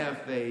you can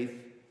have faith,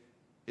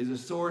 is a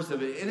source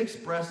of an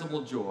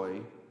inexpressible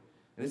joy.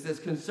 And it says,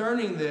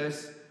 concerning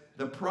this,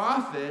 the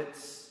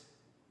prophets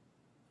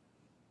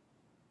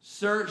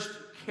searched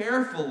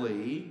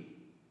carefully,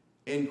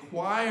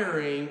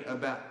 inquiring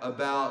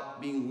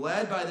about being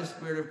led by the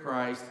Spirit of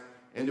Christ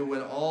into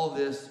when all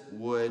this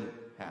would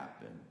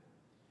happen.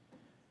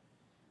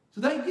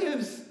 So that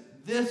gives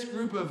this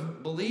group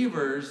of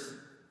believers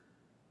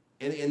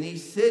in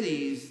these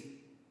cities,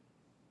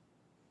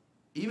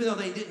 even though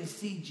they didn't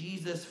see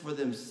Jesus for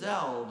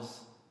themselves,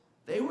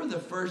 they were the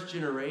first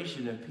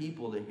generation of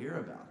people to hear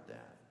about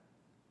that.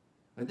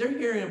 And they're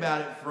hearing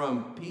about it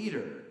from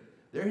Peter.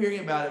 They're hearing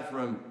about it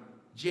from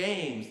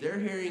James. They're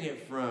hearing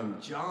it from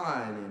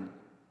John and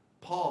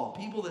Paul.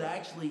 People that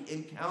actually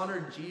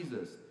encountered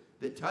Jesus,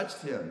 that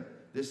touched him,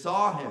 that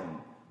saw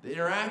him, that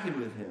interacted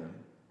with him.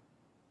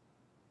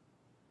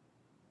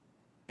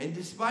 And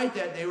despite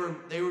that, they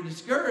were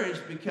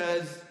discouraged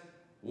because,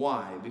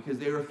 why? Because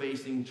they were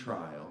facing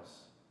trials.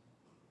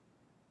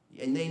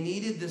 And they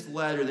needed this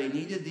letter, they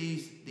needed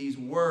these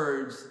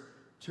words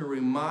to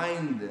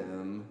remind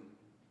them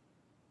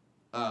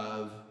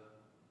of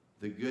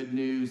the good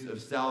news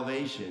of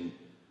salvation,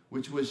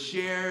 which was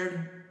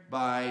shared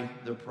by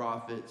the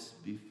prophets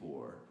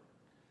before.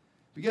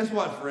 But guess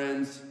what,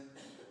 friends?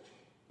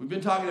 We've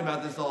been talking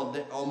about this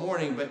all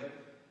morning, but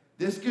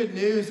this good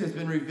news has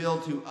been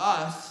revealed to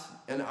us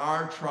in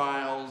our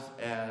trials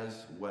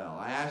as well.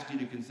 I asked you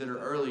to consider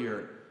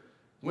earlier,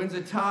 when's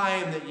a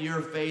time that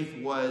your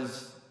faith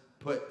was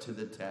put to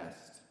the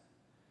test?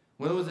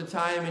 When was a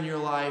time in your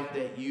life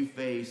that you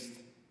faced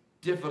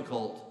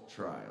difficult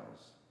trials?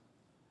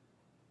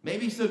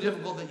 Maybe so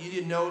difficult that you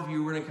didn't know if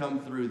you were going to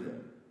come through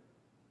them.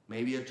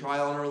 Maybe a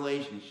trial in a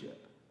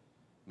relationship.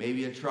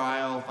 Maybe a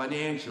trial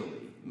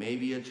financially.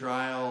 Maybe a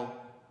trial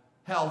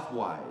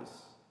health-wise.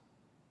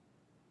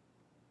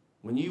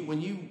 When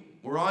you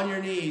were on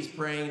your knees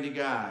praying to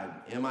God,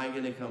 am I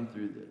going to come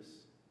through this?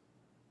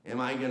 Am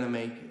I going to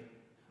make it?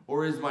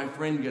 Or is my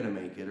friend going to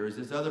make it? Or is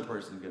this other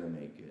person going to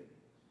make it?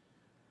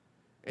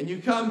 And you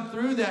come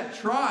through that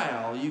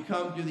trial, you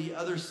come to the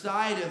other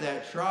side of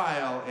that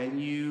trial,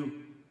 and you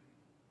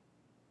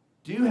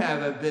do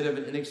have a bit of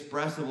an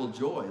inexpressible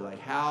joy. Like,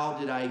 how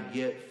did I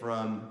get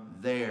from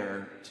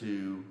there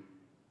to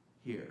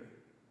here?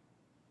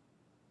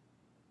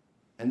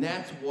 And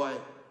that's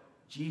what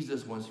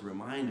Jesus wants to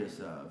remind us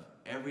of.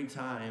 Every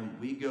time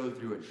we go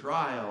through a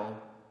trial,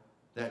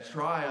 that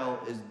trial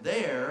is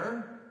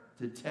there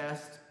to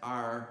test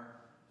our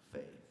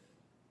faith.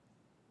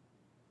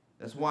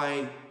 That's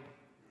why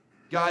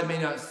God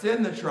may not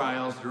send the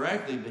trials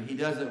directly, but he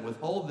doesn't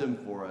withhold them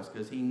for us,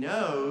 because he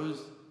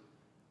knows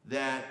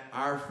that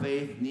our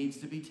faith needs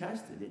to be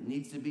tested. It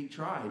needs to be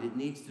tried. It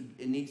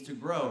needs to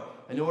grow.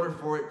 In order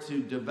for it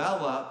to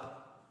develop,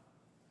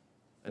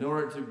 in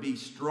order to be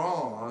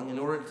strong, in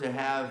order to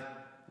have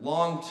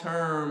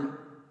long-term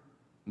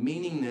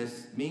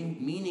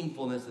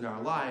meaningfulness in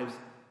our lives,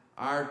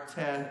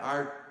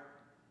 our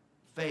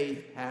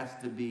faith has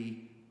to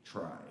be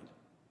tried.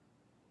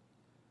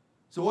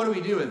 So what do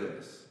we do with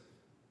this?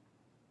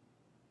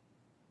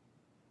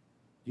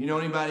 Do you know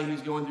anybody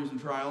who's going through some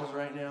trials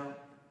right now?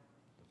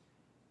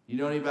 You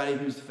know anybody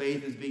whose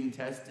faith is being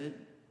tested?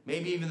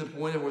 Maybe even the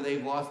point of where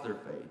they've lost their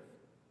faith.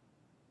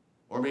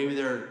 Or maybe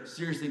they're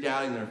seriously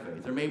doubting their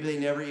faith. Or maybe they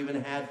never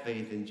even had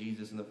faith in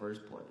Jesus in the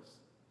first place.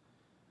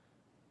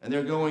 And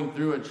they're going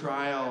through a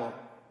trial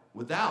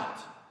without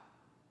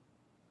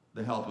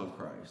the help of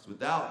Christ,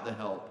 without the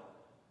help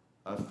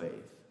of faith.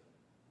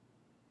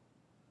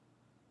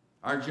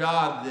 Our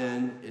job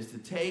then is to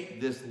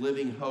take this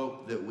living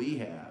hope that we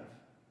have,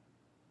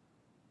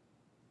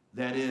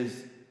 that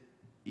is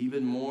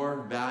even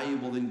more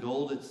valuable than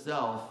gold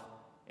itself,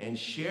 and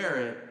share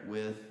it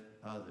with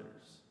others.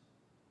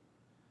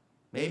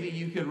 Maybe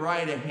you could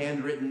write a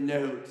handwritten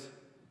note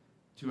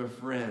to a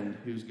friend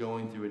who's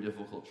going through a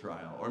difficult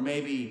trial. Or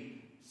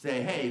maybe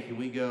say, hey, can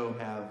we go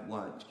have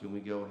lunch? Can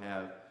we go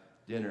have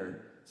dinner?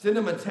 Send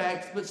them a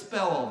text, but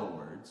spell all the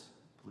words,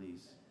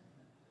 please.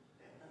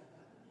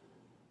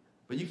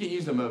 But you can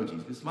use emojis,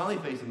 because smiley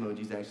face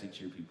emojis actually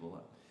cheer people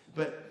up.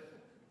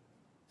 But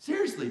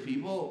seriously,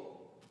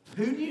 people,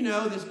 who do you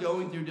know that's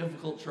going through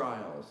difficult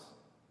trials?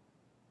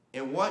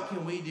 And what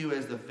can we do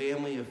as the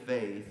family of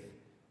faith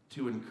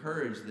to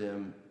encourage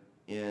them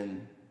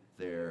in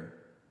their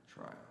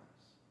trials?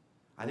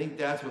 I think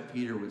that's what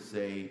Peter would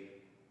say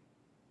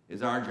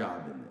is our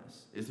job in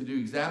this, is to do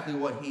exactly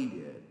what he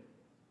did.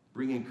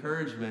 Bring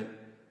encouragement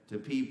to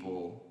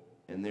people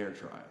in their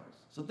trials.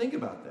 So think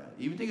about that.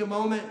 Even take a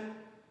moment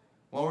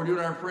while we're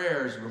doing our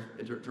prayers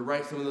to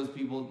write some of those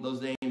people,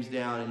 those names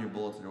down in your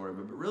bulletin or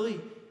whatever. But really,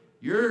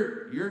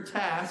 your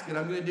task, and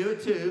I'm going to do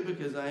it too,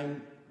 because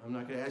I'm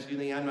not going to ask you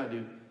anything I'm not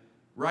doing.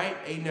 Write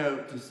a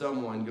note to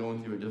someone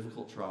going through a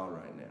difficult trial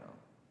right now.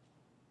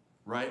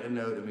 Write a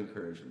note of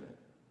encouragement.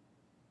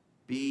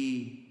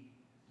 Be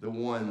the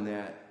one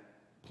that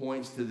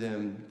points to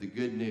them the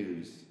good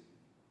news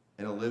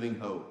and a living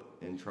hope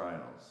in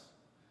trials.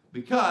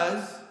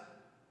 Because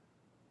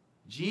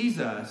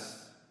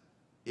Jesus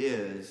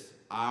is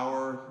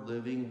our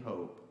living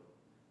hope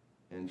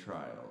in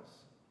trials.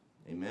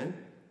 Amen?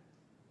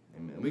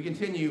 Amen. We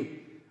continue.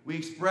 We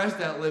express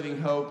that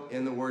living hope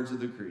in the words of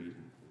the Creed.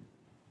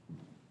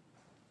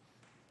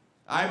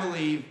 I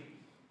believe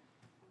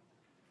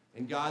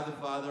in God the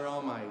Father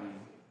Almighty,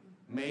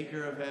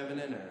 maker of heaven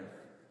and earth,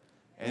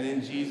 and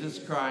in Jesus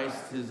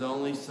Christ, his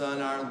only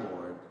Son, our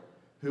Lord,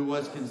 who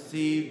was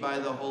conceived by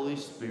the Holy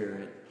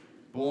Spirit,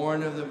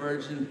 born of the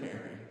Virgin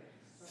Mary,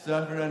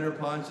 suffered under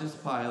Pontius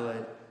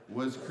Pilate,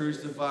 was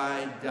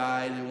crucified,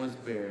 died, and was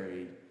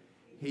buried.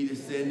 He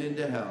descended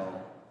into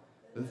hell.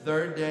 The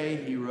third day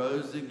he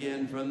rose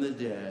again from the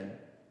dead.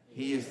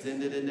 He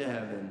ascended into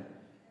heaven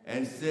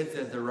and sits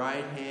at the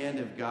right hand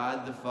of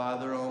God the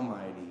Father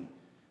Almighty.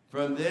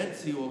 From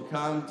thence he will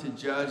come to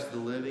judge the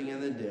living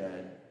and the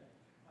dead.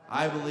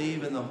 I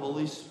believe in the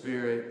Holy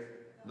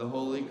Spirit, the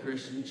holy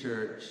Christian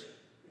church,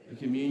 the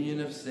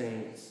communion of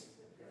saints,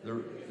 the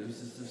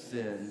forgiveness of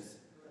sins,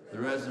 the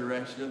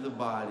resurrection of the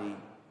body,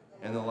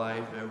 and the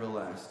life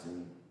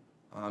everlasting.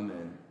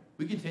 Amen.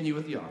 We continue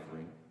with the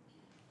offering.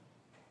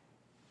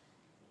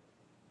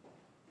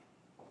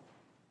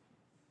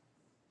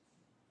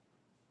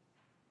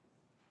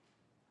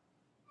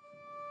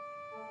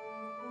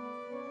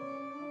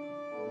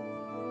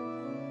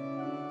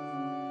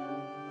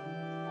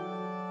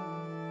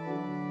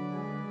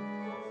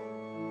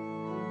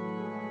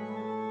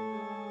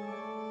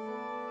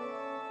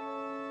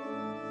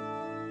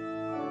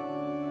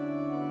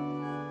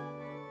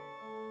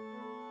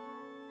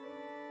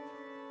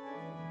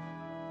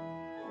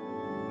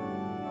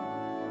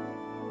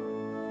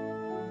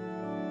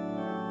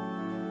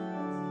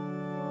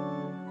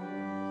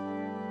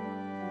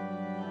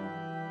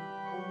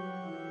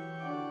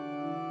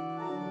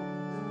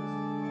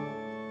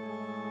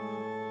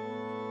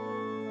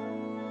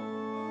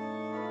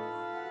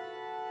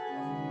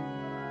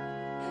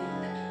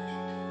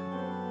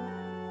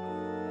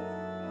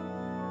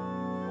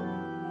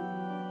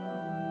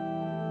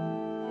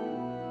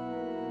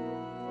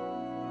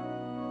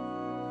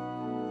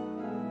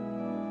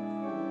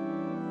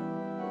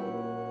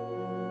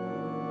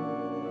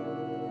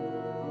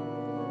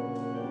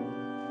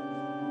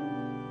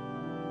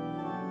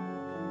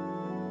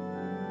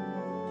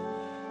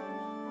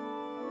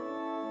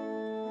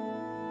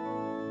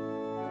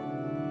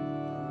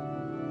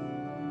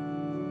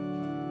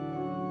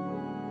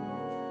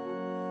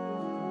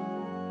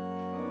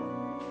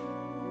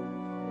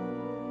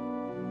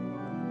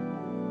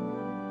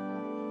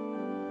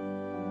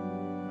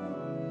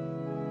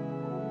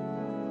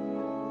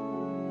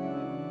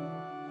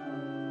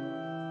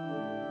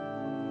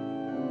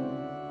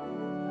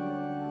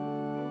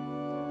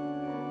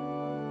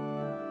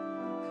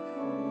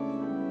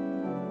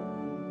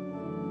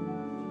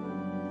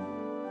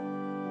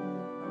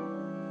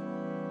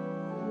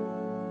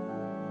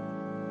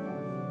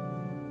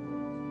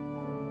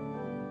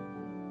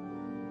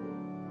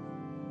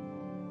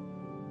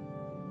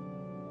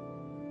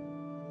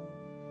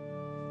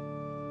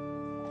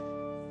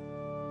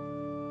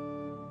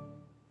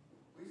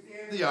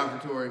 to the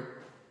offertory.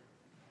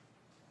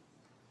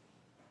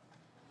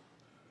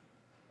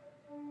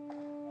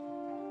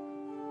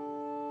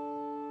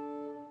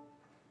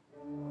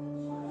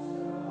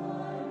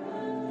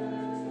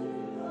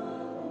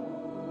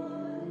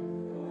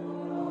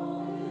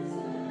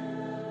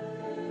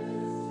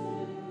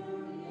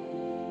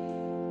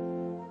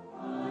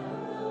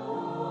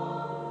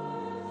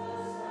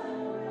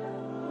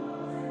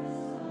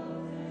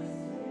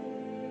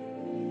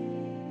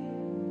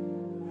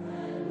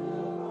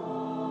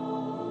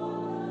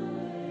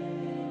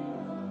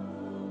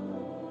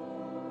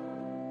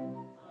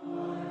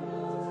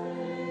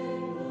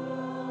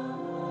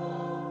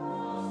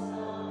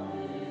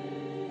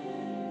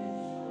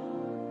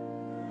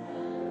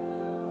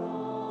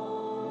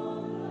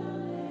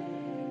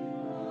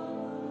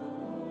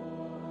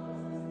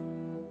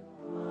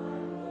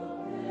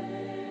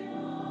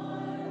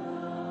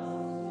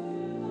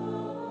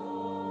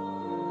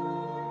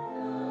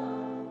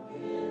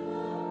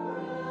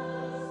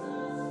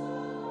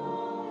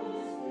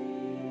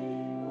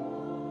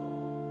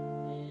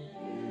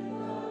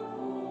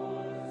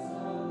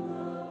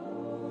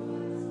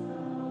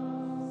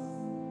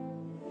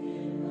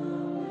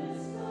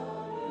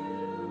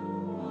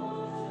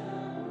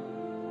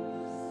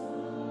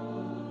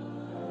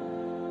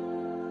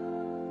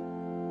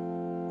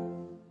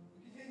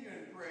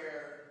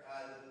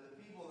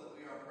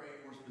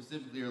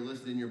 Specifically are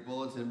listed in your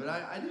bulletin, but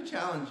I do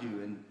challenge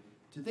you and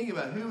to think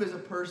about who is a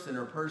person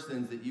or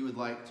persons that you would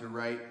like to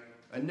write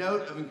a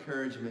note of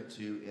encouragement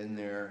to in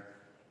their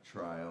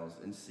trials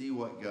and see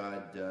what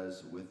God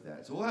does with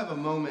that. So we'll have a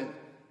moment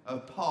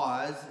of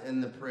pause in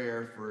the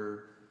prayer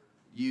for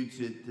you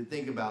to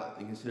think about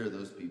and consider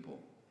those people.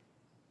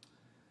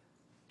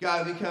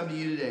 God, we come to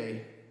you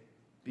today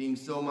being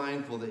so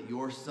mindful that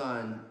your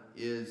Son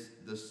is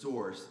the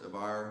source of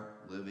our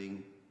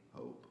living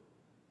hope.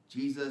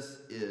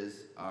 Jesus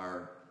is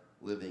our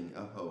living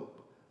a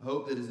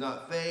hope that does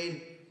not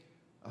fade,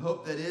 a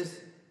hope that is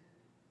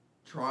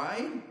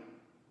tried,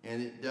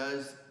 and it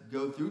does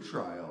go through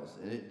trials,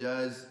 and it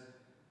does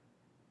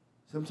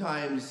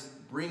sometimes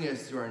bring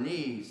us to our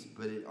knees,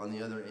 but on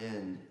the other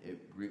end, it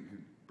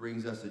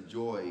brings us a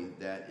joy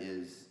that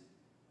is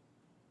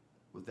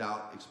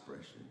without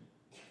expression.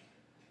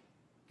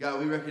 God,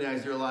 we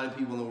recognize there are a lot of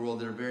people in the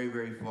world that are very,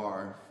 very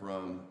far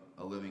from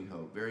a living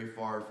hope, very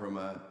far from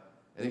an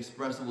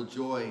inexpressible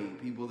joy,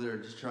 people that are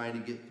just trying to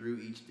get through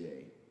each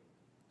day.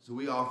 So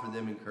we offer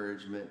them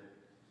encouragement.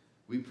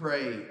 We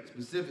pray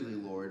specifically,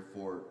 Lord,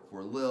 for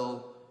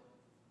Lil,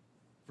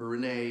 for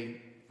Renee,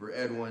 for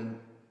Edwin,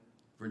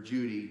 for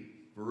Judy,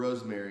 for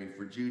Rosemary,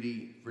 for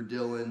Judy, for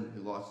Dylan,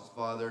 who lost his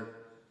father,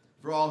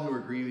 for all who are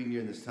grieving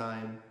during this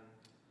time,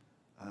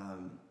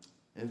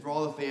 and for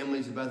all the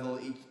families of Bethel,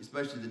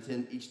 especially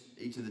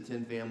each of the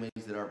 10 families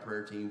that our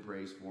prayer team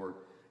prays for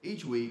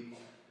each week.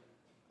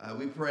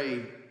 We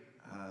pray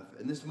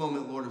in this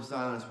moment, Lord of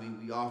silence,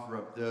 we offer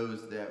up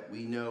those that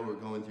we know are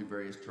going through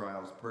various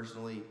trials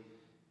personally,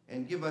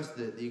 and give us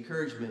the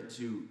encouragement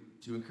to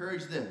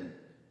encourage them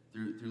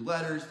through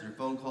letters, through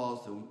phone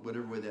calls, to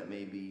whatever way that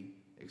may be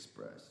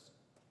expressed.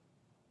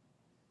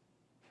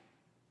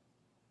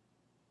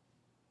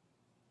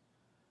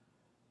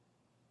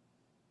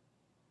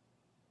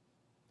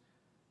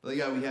 But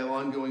God, we have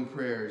ongoing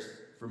prayers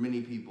for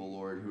many people,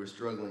 Lord, who are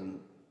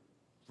struggling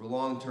for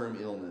long-term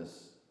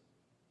illness.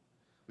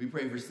 We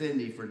pray for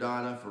Cindy, for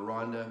Donna, for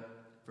Rhonda,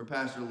 for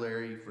Pastor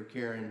Larry, for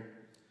Karen,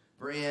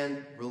 for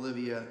Ann, for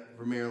Olivia,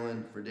 for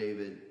Marilyn, for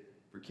David,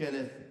 for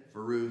Kenneth,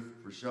 for Ruth,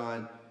 for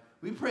Sean.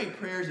 We pray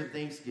prayers of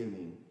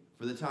thanksgiving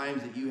for the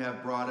times that you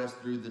have brought us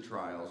through the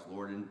trials,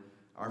 Lord, and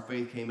our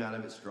faith came out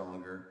of it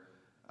stronger.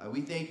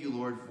 We thank you,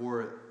 Lord,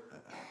 for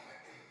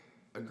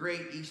a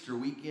great Easter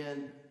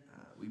weekend.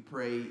 We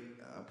pray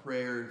a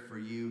prayer for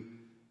you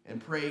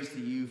and praise to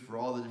you for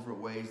all the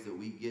different ways that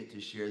we get to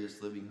share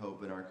this living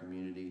hope in our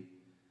community.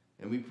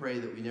 And we pray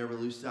that we never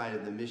lose sight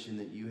of the mission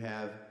that you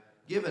have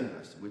given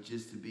us, which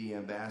is to be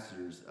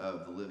ambassadors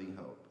of the living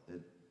hope,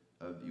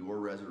 of your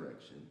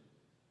resurrection.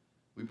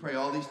 We pray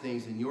all these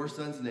things in your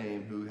Son's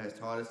name, who has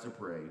taught us to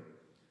pray.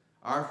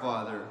 Our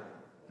Father,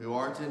 who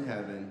art in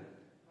heaven,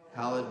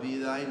 hallowed be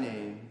thy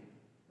name.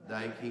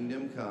 Thy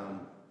kingdom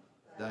come,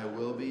 thy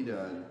will be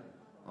done,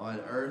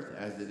 on earth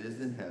as it is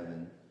in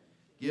heaven.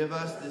 Give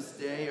us this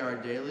day our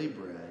daily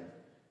bread,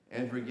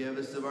 and forgive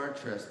us of our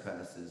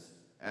trespasses,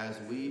 as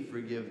we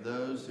forgive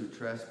those who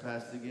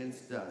trespass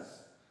against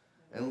us.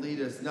 And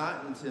lead us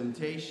not into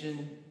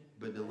temptation,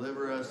 but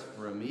deliver us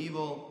from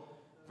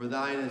evil. For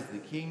thine is the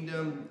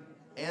kingdom,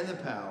 and the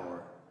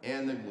power,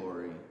 and the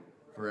glory,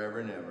 forever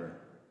and ever.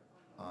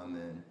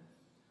 Amen.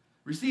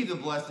 Receive the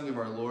blessing of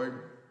our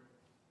Lord.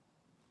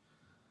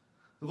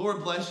 The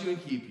Lord bless you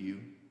and keep you.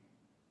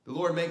 The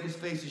Lord make his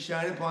face to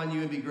shine upon you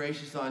and be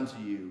gracious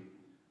unto you.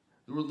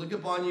 The Lord look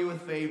upon you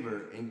with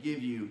favor and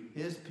give you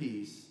his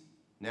peace,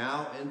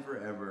 now and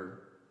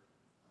forever.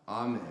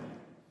 Amen.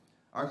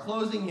 Our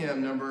closing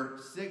hymn, number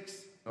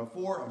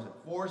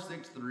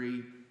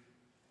 463,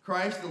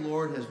 Christ the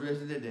Lord has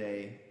risen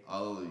today.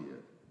 Hallelujah.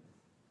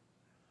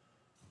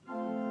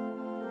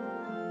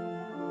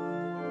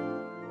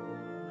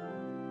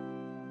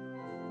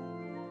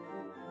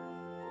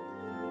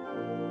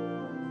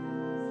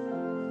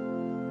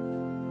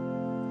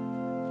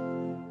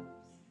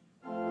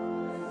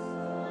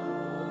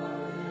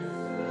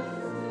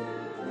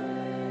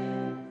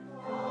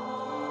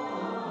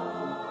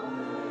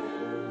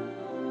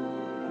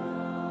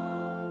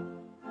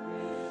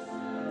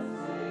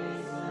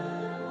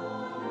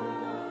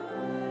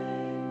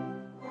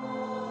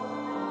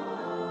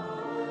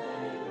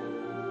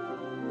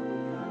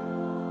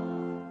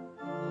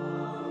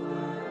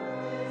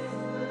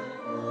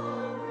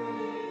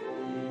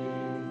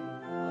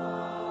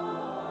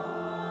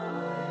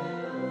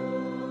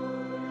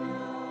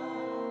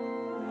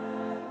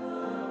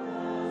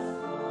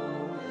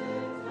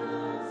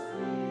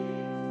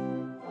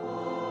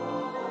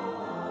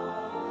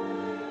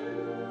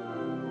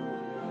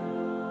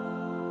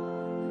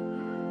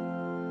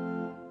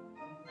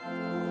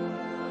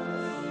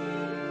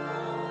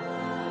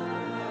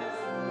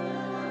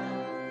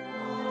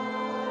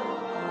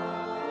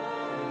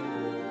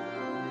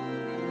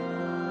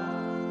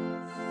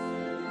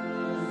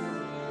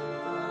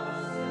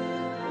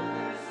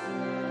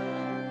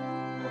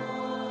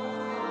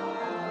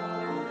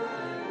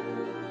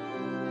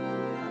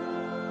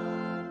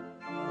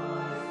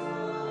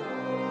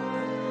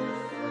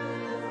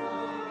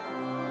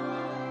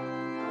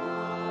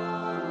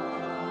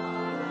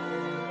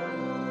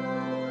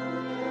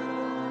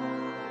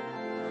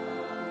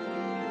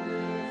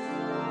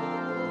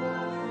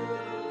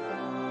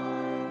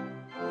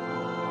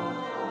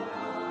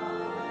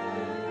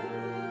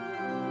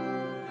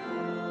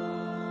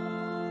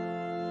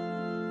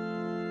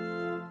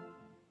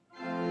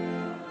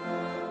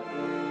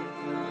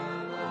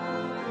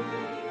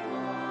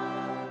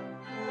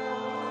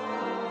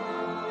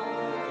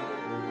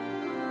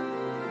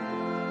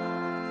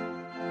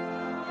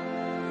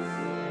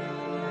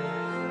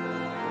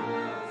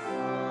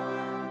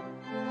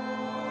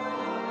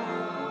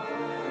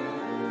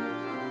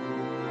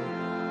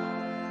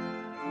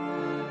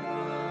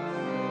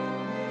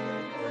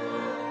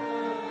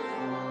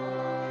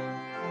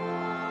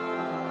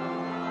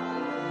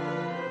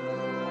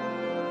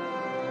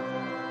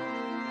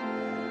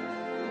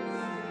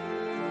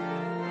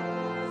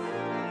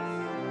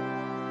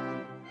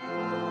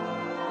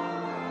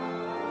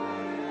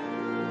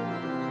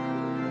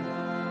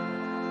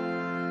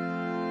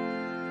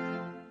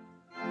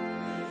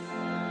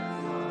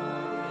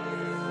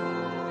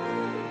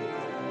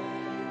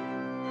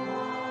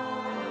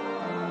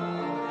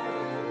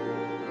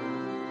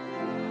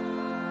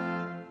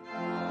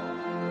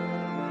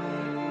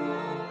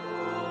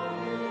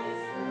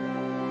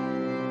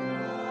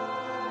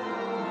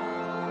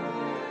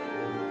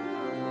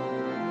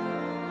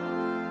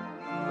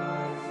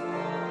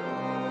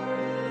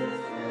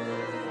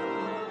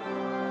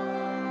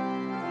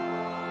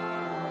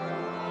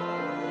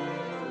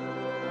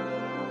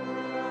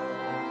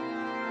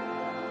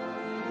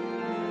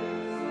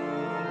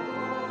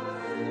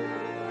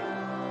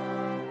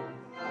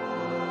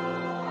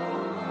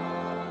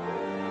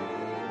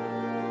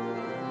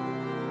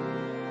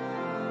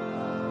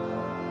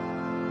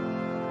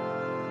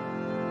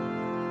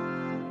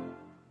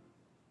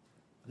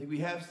 think we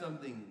have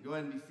something. Go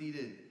ahead and be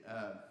seated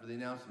for the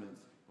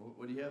announcements.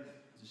 What do you have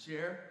to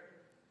share?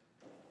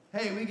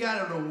 Hey, we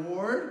got an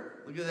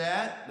award. Look at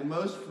that. The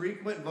most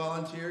frequent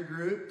volunteer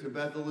group to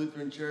Bethel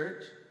Lutheran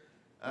Church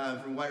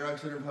from White Rock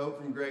Center of Hope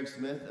from Greg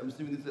Smith. I'm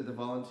assuming this is at the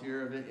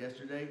volunteer event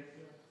yesterday.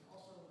 Yeah.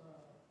 Also,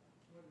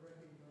 would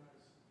recognize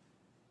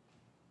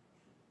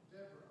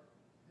Deborah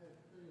had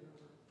put in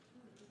over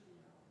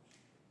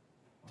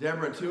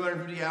 250 hours. Deborah,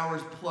 250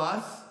 hours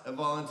plus a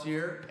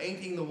volunteer,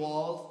 painting the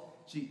walls.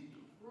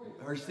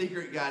 Her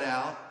secret got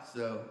out,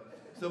 so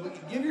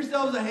give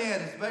yourselves a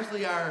hand,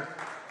 especially our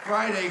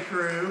Friday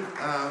crew.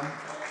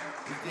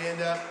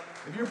 Stand up.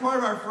 If you're part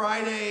of our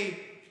Friday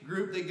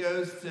group that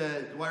goes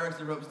to White Rock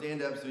Center of Hope,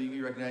 stand up so you can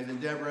be recognized. And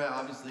Deborah,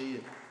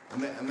 obviously, a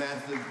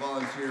massive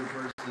volunteer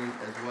person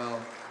as well.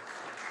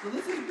 So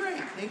this is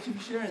great. Thank you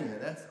for sharing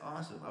that. That's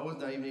awesome. I was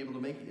not even able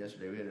to make it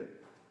yesterday.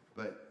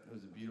 But it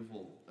was a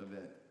beautiful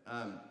event.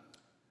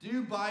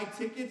 Do buy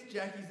tickets.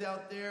 Jackie's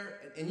out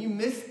there. And you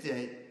missed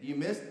it. You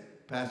missed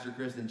Pastor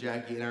Chris and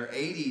Jackie in our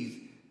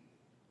 80s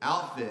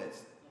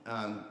outfits.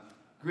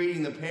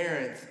 Greeting the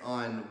parents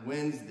on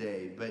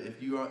Wednesday, but if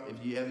you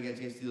haven't got a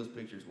chance to see those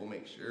pictures, we'll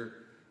make sure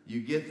you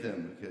get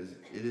them because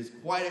it is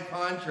quite a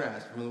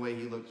contrast from the way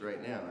he looks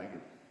right now.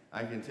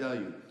 I can tell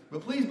you.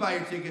 But please buy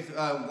your tickets.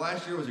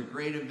 Last year was a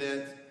great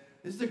event.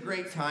 This is a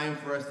great time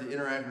for us to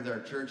interact with our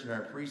church and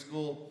our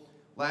preschool.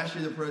 Last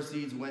year, the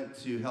proceeds went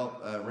to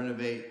help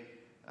renovate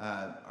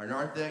our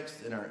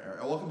narthex and our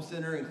welcome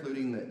center,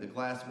 including the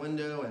glass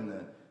window and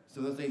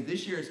some of those things.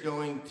 This year, it's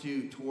going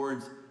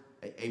towards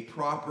a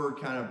proper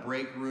kind of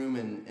break room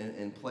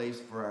and place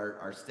for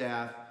our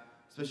staff,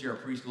 especially our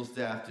preschool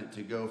staff,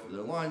 to go for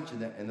their lunch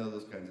and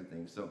those kinds of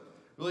things. So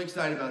really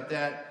excited about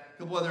that. A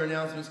couple other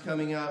announcements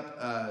coming up.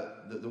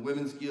 The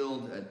Women's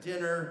Guild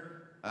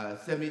dinner,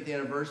 70th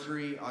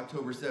anniversary,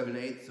 October 7th and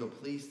 8th. So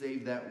please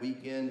save that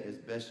weekend as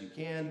best you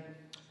can.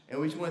 And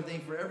we just want to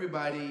thank for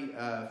everybody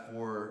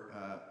for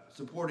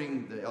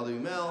supporting the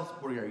LWML,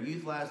 supporting our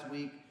youth last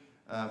week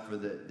for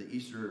the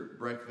Easter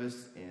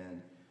breakfast.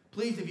 And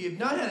please, if you have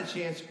not had a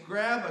chance,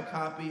 grab a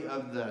copy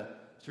of the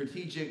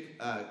Strategic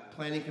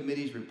Planning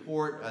Committee's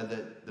report.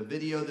 The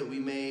video that we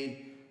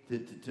made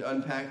to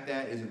unpack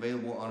that is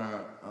available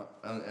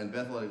on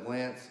Bethel at a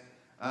Glance.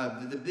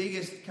 The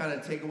biggest kind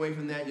of takeaway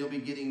from that, you'll be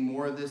getting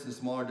more of this in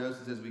smaller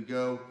doses as we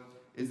go,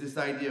 is this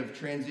idea of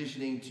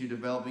transitioning to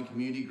developing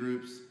community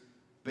groups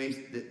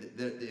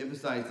that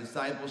emphasize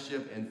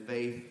discipleship and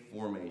faith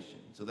formation.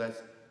 So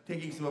that's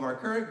taking some of our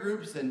current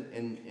groups and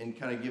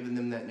kind of giving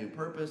them that new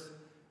purpose.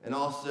 And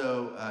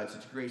also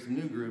to create some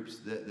new groups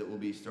that will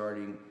be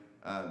starting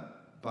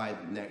by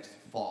next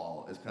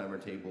fall as kind of our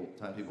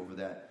timetable for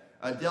that.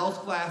 Dell's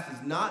class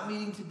is not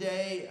meeting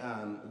today.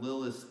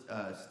 Lil is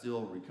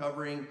still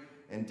recovering,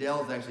 and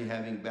Dell's actually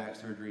having back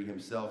surgery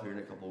himself here in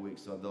a couple of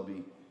weeks. So there'll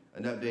be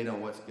an update on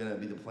what's going to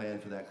be the plan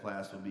for that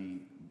class will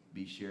be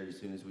shared as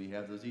soon as we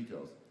have those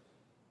details.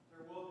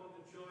 You're welcome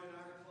to join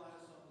our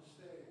class on the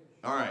stage.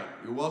 All right,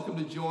 you're welcome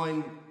to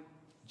join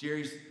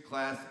Jerry's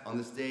class on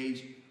the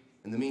stage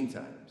in the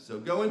meantime. So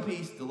go in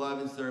peace to love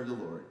and serve the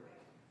Lord.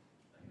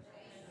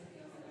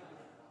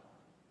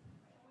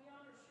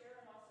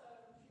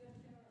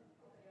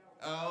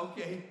 Oh,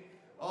 okay.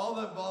 All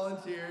the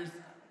volunteers.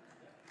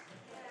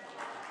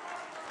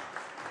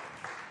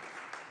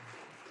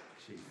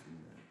 Jeez.